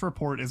like, this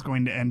report is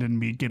going to end in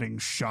me getting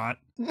shot,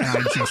 and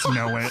I just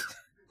know it.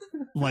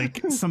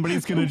 Like,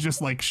 somebody's gonna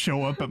just like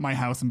show up at my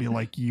house and be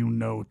like, you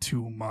know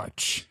too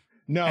much.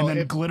 No, and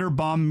then glitter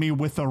bomb me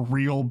with a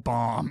real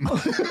bomb.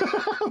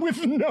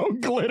 With no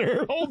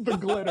glitter. Hold the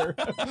glitter.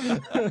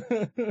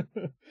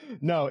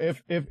 No,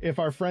 if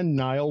our friend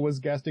Niall was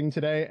guesting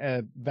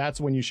today, that's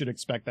when you should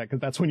expect that, because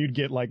that's when you'd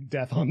get like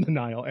death on the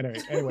Nile.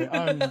 Anyway,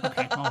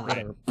 okay, all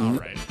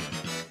right.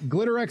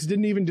 GlitterX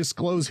didn't even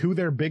disclose who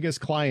their biggest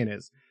client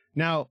is.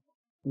 Now,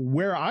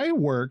 where I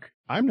work,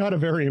 I'm not a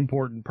very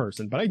important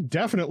person, but I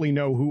definitely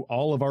know who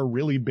all of our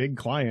really big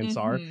clients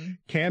are.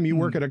 Cam, you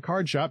work at a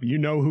card shop. You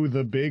know who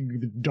the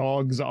big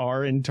dogs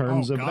are in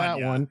terms of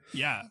that one.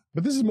 Yeah.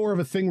 But this is more of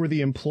a thing where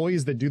the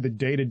employees that do the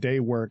day-to-day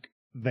work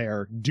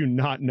there do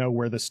not know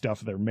where the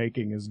stuff they're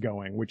making is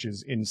going, which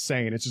is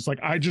insane. It's just like,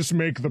 I just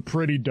make the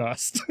pretty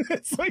dust.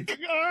 It's like,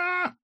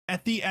 ah!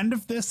 At the end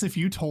of this, if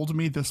you told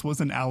me this was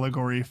an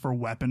allegory for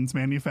weapons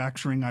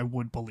manufacturing, I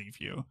would believe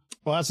you.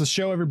 Well, that's the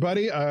show,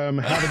 everybody. Have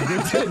a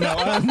good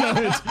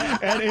day.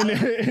 And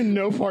in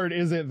no part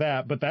is it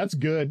that, but that's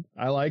good.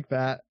 I like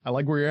that. I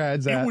like where your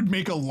head's at. It would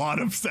make a lot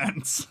of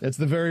sense. It's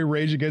the very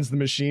Rage Against the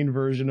Machine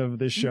version of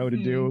this show to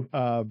do,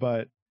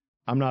 but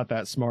I'm not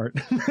that smart.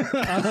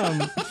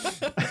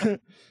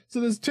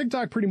 So this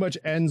TikTok pretty much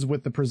ends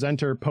with the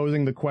presenter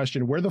posing the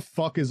question, where the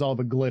fuck is all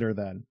the glitter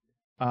then?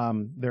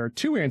 There are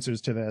two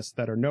answers to this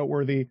that are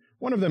noteworthy.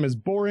 One of them is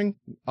boring.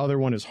 The other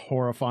one is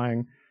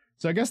horrifying.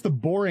 So I guess the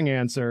boring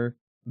answer,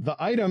 the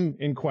item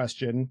in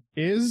question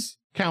is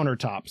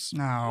countertops.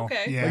 No.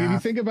 Okay. Yeah. Like if you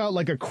think about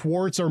like a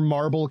quartz or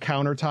marble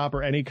countertop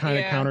or any kind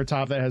of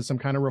countertop that has some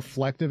kind of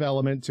reflective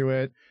element to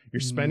it, you're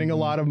spending a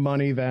lot of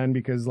money then,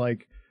 because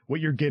like what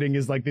you're getting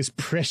is like this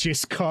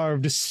precious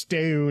carved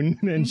stone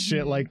and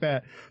shit like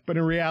that. But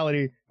in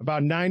reality,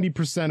 about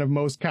 90% of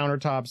most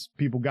countertops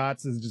people got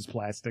is just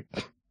plastic.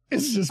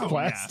 It's just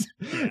plastic.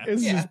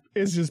 Yeah.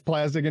 It's just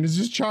plastic, and it's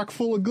just chock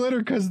full of glitter,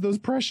 because those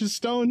precious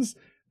stones,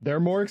 they're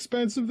more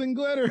expensive than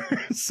glitter.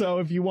 So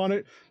if you want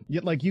it,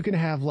 you can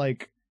have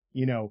like,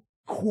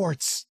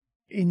 quartz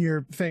in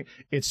your thing.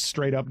 It's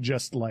straight up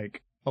just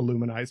like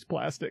aluminized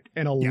plastic,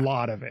 and a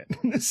lot of it,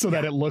 so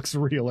that it looks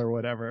real or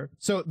whatever.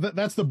 So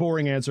that's the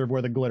boring answer of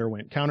where the glitter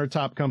went.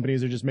 Countertop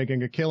companies are just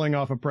making a killing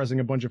off of pressing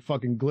a bunch of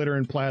fucking glitter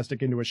and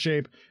plastic into a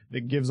shape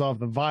that gives off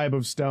the vibe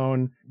of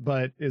stone,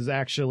 but is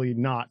actually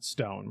not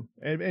stone.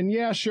 And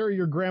yeah, sure,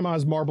 your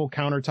grandma's marble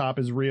countertop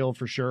is real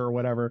for sure or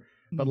whatever.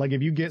 But like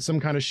if you get some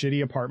kind of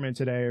shitty apartment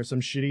today or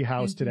some shitty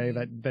house today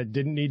that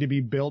didn't need to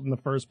be built in the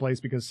first place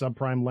because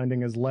subprime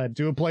lending has led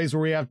to a place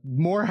where we have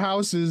more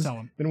houses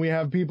than we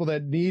have people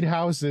that need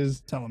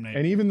houses. Tell them, Nate.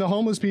 And even the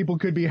homeless people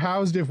could be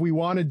housed if we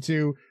wanted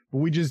to, but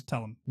we just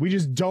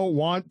don't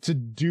want to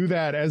do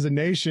that as a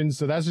nation.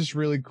 So that's just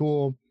really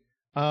cool.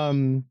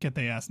 Get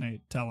the ass,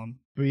 Nate. Tell them.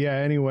 But yeah,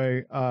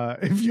 anyway,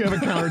 if you have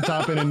a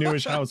countertop in a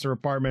newish house or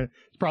apartment,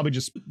 it's probably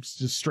just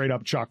straight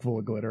up chock full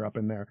of glitter up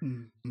in there.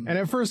 And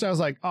at first I was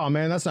like, oh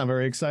man, that's not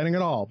very exciting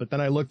at all. But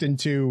then I looked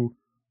into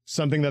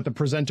something that the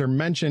presenter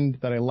mentioned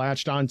that I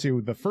latched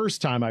onto the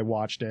first time I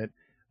watched it.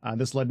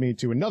 This led me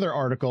to another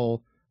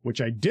article,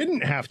 which I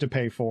didn't have to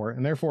pay for,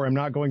 and therefore I'm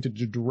not going to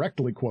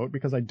directly quote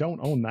because I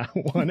don't own that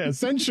one.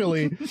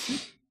 Essentially,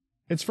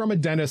 it's from a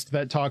dentist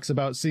that talks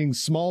about seeing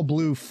small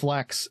blue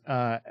flecks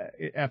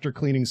after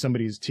cleaning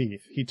somebody's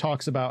teeth. He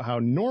talks about how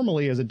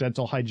normally as a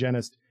dental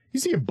hygienist, you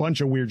see a bunch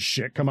of weird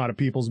shit come out of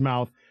people's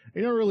mouth.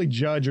 You don't really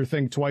judge or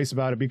think twice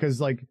about it because,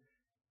 like,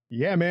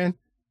 yeah, man,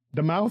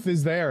 the mouth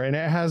is there and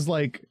it has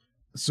like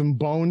some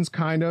bones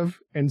kind of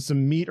and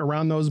some meat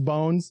around those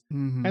bones.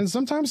 And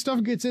sometimes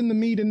stuff gets in the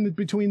meat in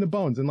between the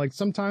bones. And like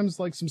sometimes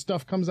like some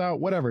stuff comes out,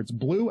 whatever. It's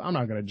blue. I'm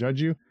not going to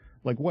judge you.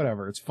 Like,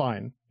 whatever, it's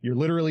fine. You're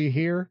literally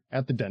here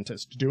at the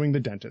dentist doing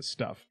the dentist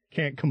stuff.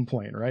 Can't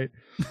complain, right?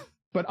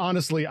 But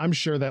honestly, I'm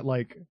sure that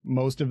like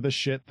most of the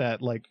shit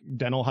that like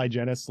dental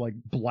hygienists like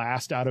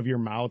blast out of your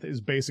mouth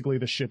is basically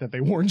the shit that they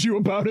warned you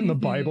about in the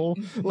Bible.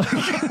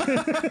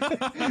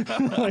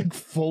 Like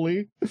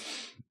fully.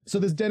 So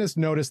this dentist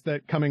noticed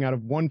that coming out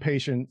of one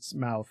patient's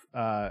mouth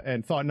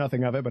and thought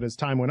nothing of it. But as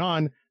time went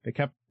on, they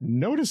kept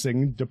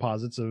noticing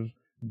deposits of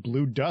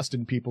blue dust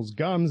in people's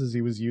gums as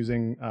he was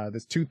using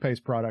this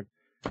toothpaste product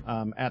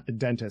at the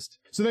dentist.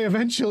 So they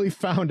eventually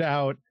found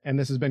out, and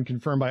this has been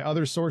confirmed by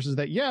other sources,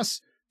 that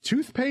yes,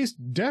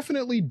 toothpaste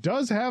definitely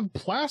does have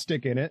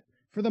plastic in it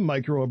for the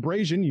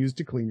microabrasion used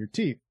to clean your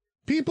teeth.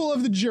 People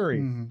of the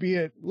jury, be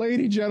it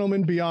lady,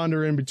 gentleman, beyond,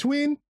 or in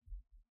between,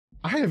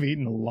 I have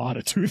eaten a lot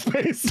of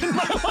toothpaste in my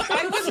life.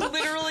 I was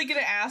literally going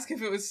to ask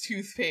if it was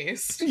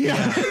toothpaste.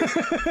 Yeah.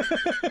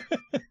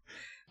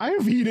 I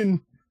have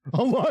eaten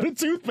a lot of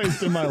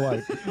toothpaste in my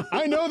life.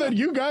 I know that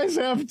you guys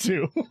have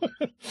too.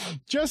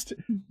 just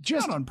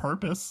not on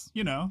purpose,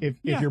 you know. If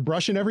you're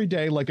brushing every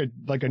day like a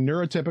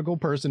neurotypical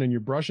person and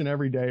you're brushing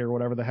every day or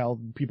whatever the hell,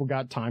 people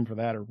got time for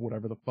that or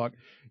whatever the fuck,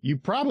 you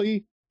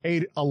probably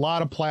ate a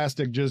lot of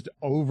plastic just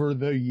over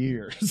the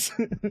years.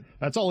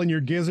 That's all in your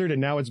gizzard,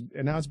 and now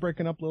it's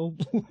breaking up little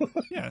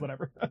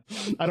whatever.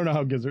 I don't know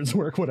how gizzards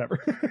work, whatever.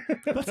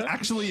 That's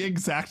actually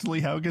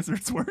exactly how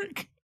gizzards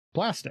work.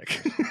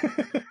 Plastic.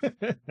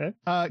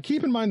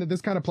 Keep in mind that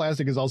this kind of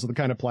plastic is also the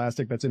kind of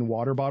plastic that's in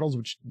water bottles,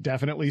 which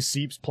definitely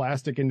seeps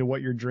plastic into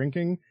what you're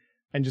drinking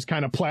and just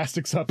kind of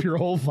plastics up your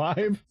whole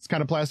vibe. This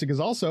kind of plastic is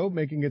also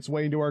making its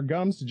way into our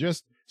gums to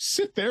just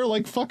sit there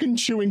like fucking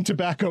chewing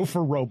tobacco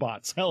for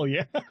robots. Hell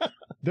yeah.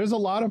 There's a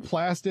lot of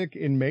plastic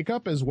in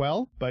makeup as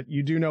well, but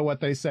you do know what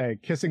they say.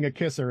 Kissing a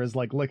kisser is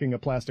like licking a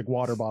plastic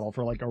water bottle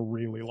for like a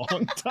really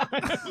long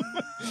time.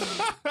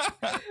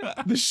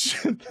 This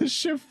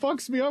shit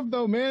fucks me up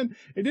though, man.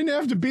 It didn't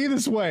have to be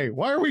this way.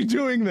 Why are we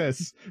doing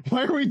this?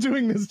 Why are we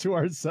doing this to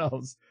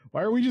ourselves?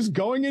 Why are we just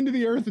going into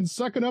the earth and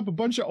sucking up a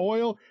bunch of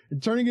oil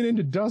and turning it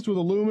into dust with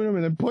aluminum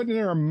and then putting it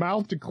in our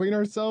mouth to clean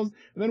ourselves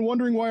and then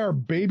wondering why our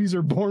babies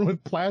are born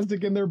with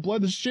plastic in their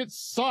blood? This shit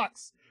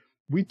sucks.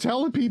 We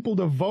tell people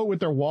to vote with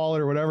their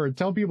wallet or whatever, and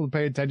tell people to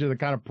pay attention to the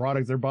kind of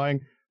products they're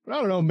buying. But I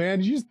don't know,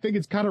 man. You just think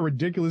it's kind of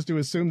ridiculous to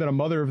assume that a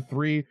mother of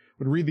 3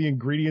 would read the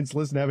ingredients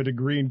list and have a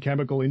degree in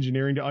chemical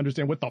engineering to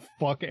understand what the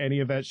fuck any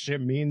of that shit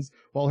means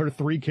while her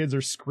 3 kids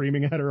are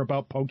screaming at her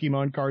about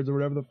Pokemon cards or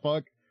whatever the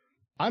fuck.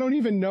 I don't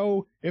even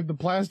know if the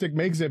plastic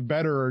makes it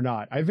better or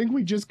not. I think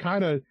we just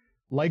kind of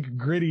like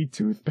gritty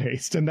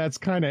toothpaste, and that's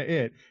kind of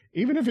it.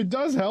 Even if it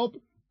does help,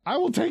 I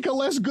will take a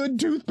less good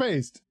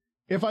toothpaste.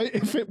 If I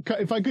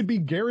could be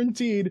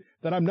guaranteed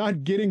that I'm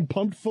not getting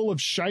pumped full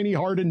of shiny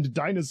hardened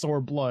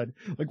dinosaur blood.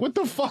 Like, what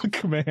the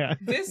fuck, man?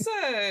 This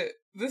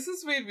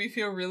has made me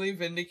feel really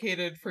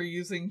vindicated for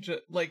using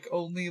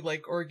only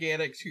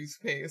organic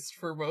toothpaste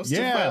for most of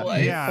my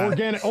life.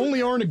 Yeah,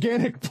 only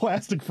organic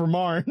plastic for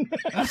Marn.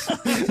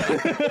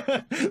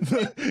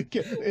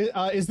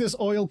 Is this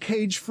oil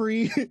cage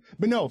free?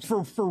 But no,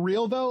 for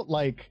real though,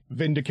 like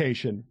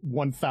vindication,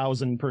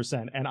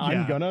 1000%, and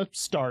I'm gonna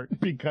start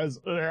because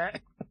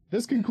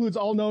this concludes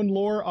all known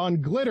lore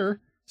on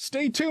glitter.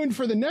 Stay tuned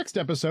for the next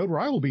episode where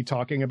I will be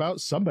talking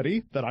about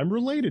somebody that I'm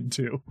related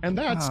to. And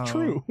that's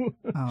true.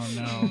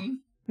 Oh,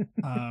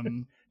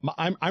 no.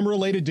 I'm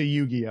related to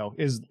Yu-Gi-Oh!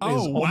 Is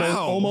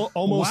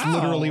almost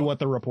literally what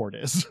the report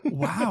is.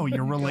 Wow,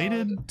 you're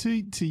related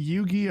to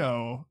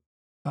Yu-Gi-Oh!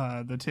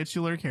 The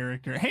titular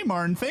character. Hey,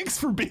 Marn, thanks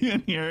for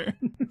being here.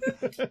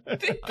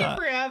 Thank you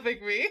for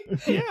having me.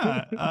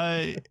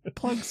 Yeah,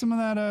 plug some of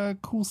that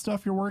cool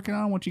stuff you're working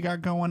on, what you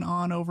got going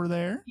on over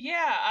there.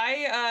 Yeah,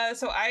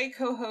 I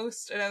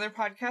co-host another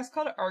podcast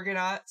called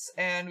Argonauts,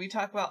 and we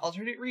talk about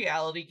alternate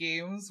reality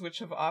games, which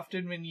have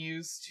often been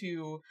used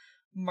to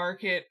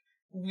market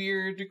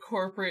weird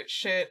corporate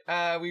shit.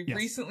 We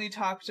recently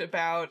talked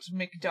about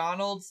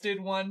McDonald's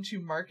did one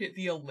to market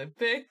the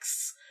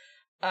Olympics.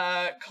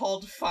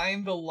 Called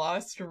Find the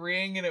Lost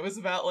Ring, and it was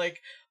about like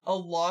a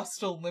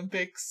lost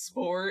Olympic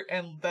sport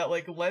and that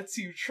like lets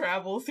you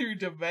travel through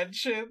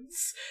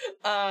dimensions.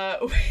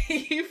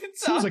 We've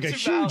Sounds like a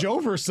huge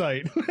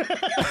oversight.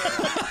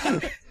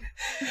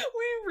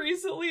 We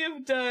recently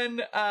have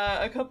done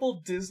a couple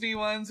Disney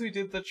ones. We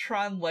did the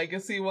Tron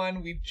Legacy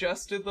one. We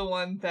just did the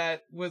one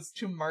that was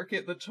to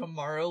market the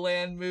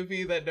Tomorrowland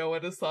movie that no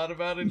one has thought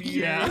about in years.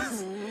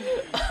 Yes.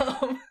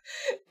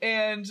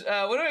 And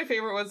one of my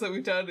favorite ones that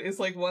we've done is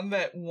like one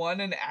that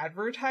won an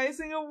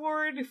advertising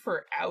award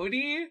for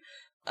Audi.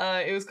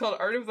 It was called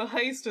Art of the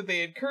Heist, and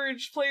they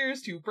encouraged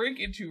players to break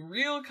into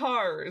real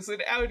cars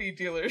in Audi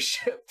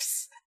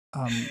dealerships.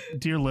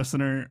 Dear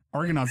listener,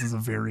 Argonauts is a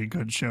very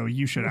good show.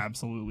 You should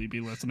absolutely be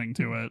listening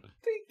to it.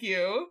 Thank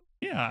you.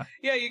 Yeah.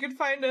 Yeah, you can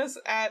find us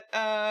at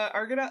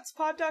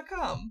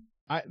argonautspod.com.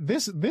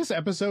 This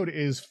episode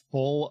is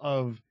full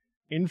of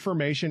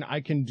information I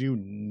can do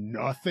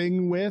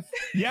nothing with.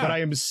 Yeah. But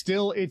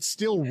it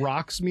still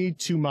rocks me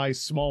to my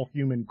small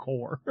human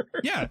core.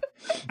 Yeah,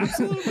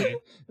 absolutely.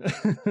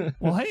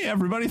 Well, hey,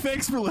 everybody,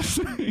 thanks for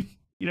listening.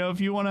 You know,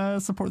 if you want to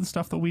support the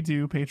stuff that we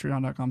do,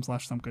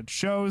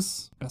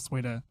 patreon.com/somegoodshows. Best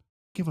way to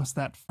give us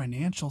that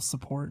financial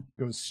support.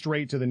 Goes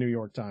straight to the New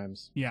York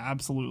Times. Yeah,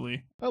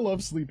 absolutely. I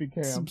love Sleepy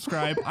Cam.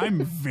 Subscribe.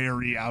 I'm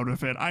very out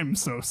of it. I'm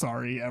so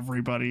sorry,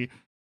 everybody.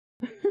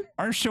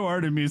 Our show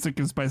art and music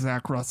is by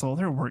Zach Russell.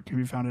 Their work can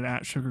be found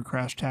at Sugar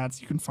Crash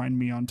Tats. You can find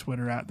me on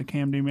Twitter at The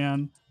Camdy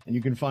Man. And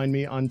you can find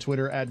me on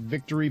Twitter at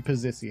Victory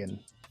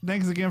Position.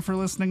 Thanks again for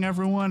listening,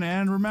 everyone.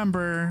 And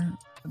remember,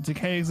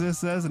 decay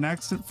exists as an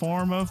extant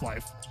form of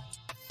life.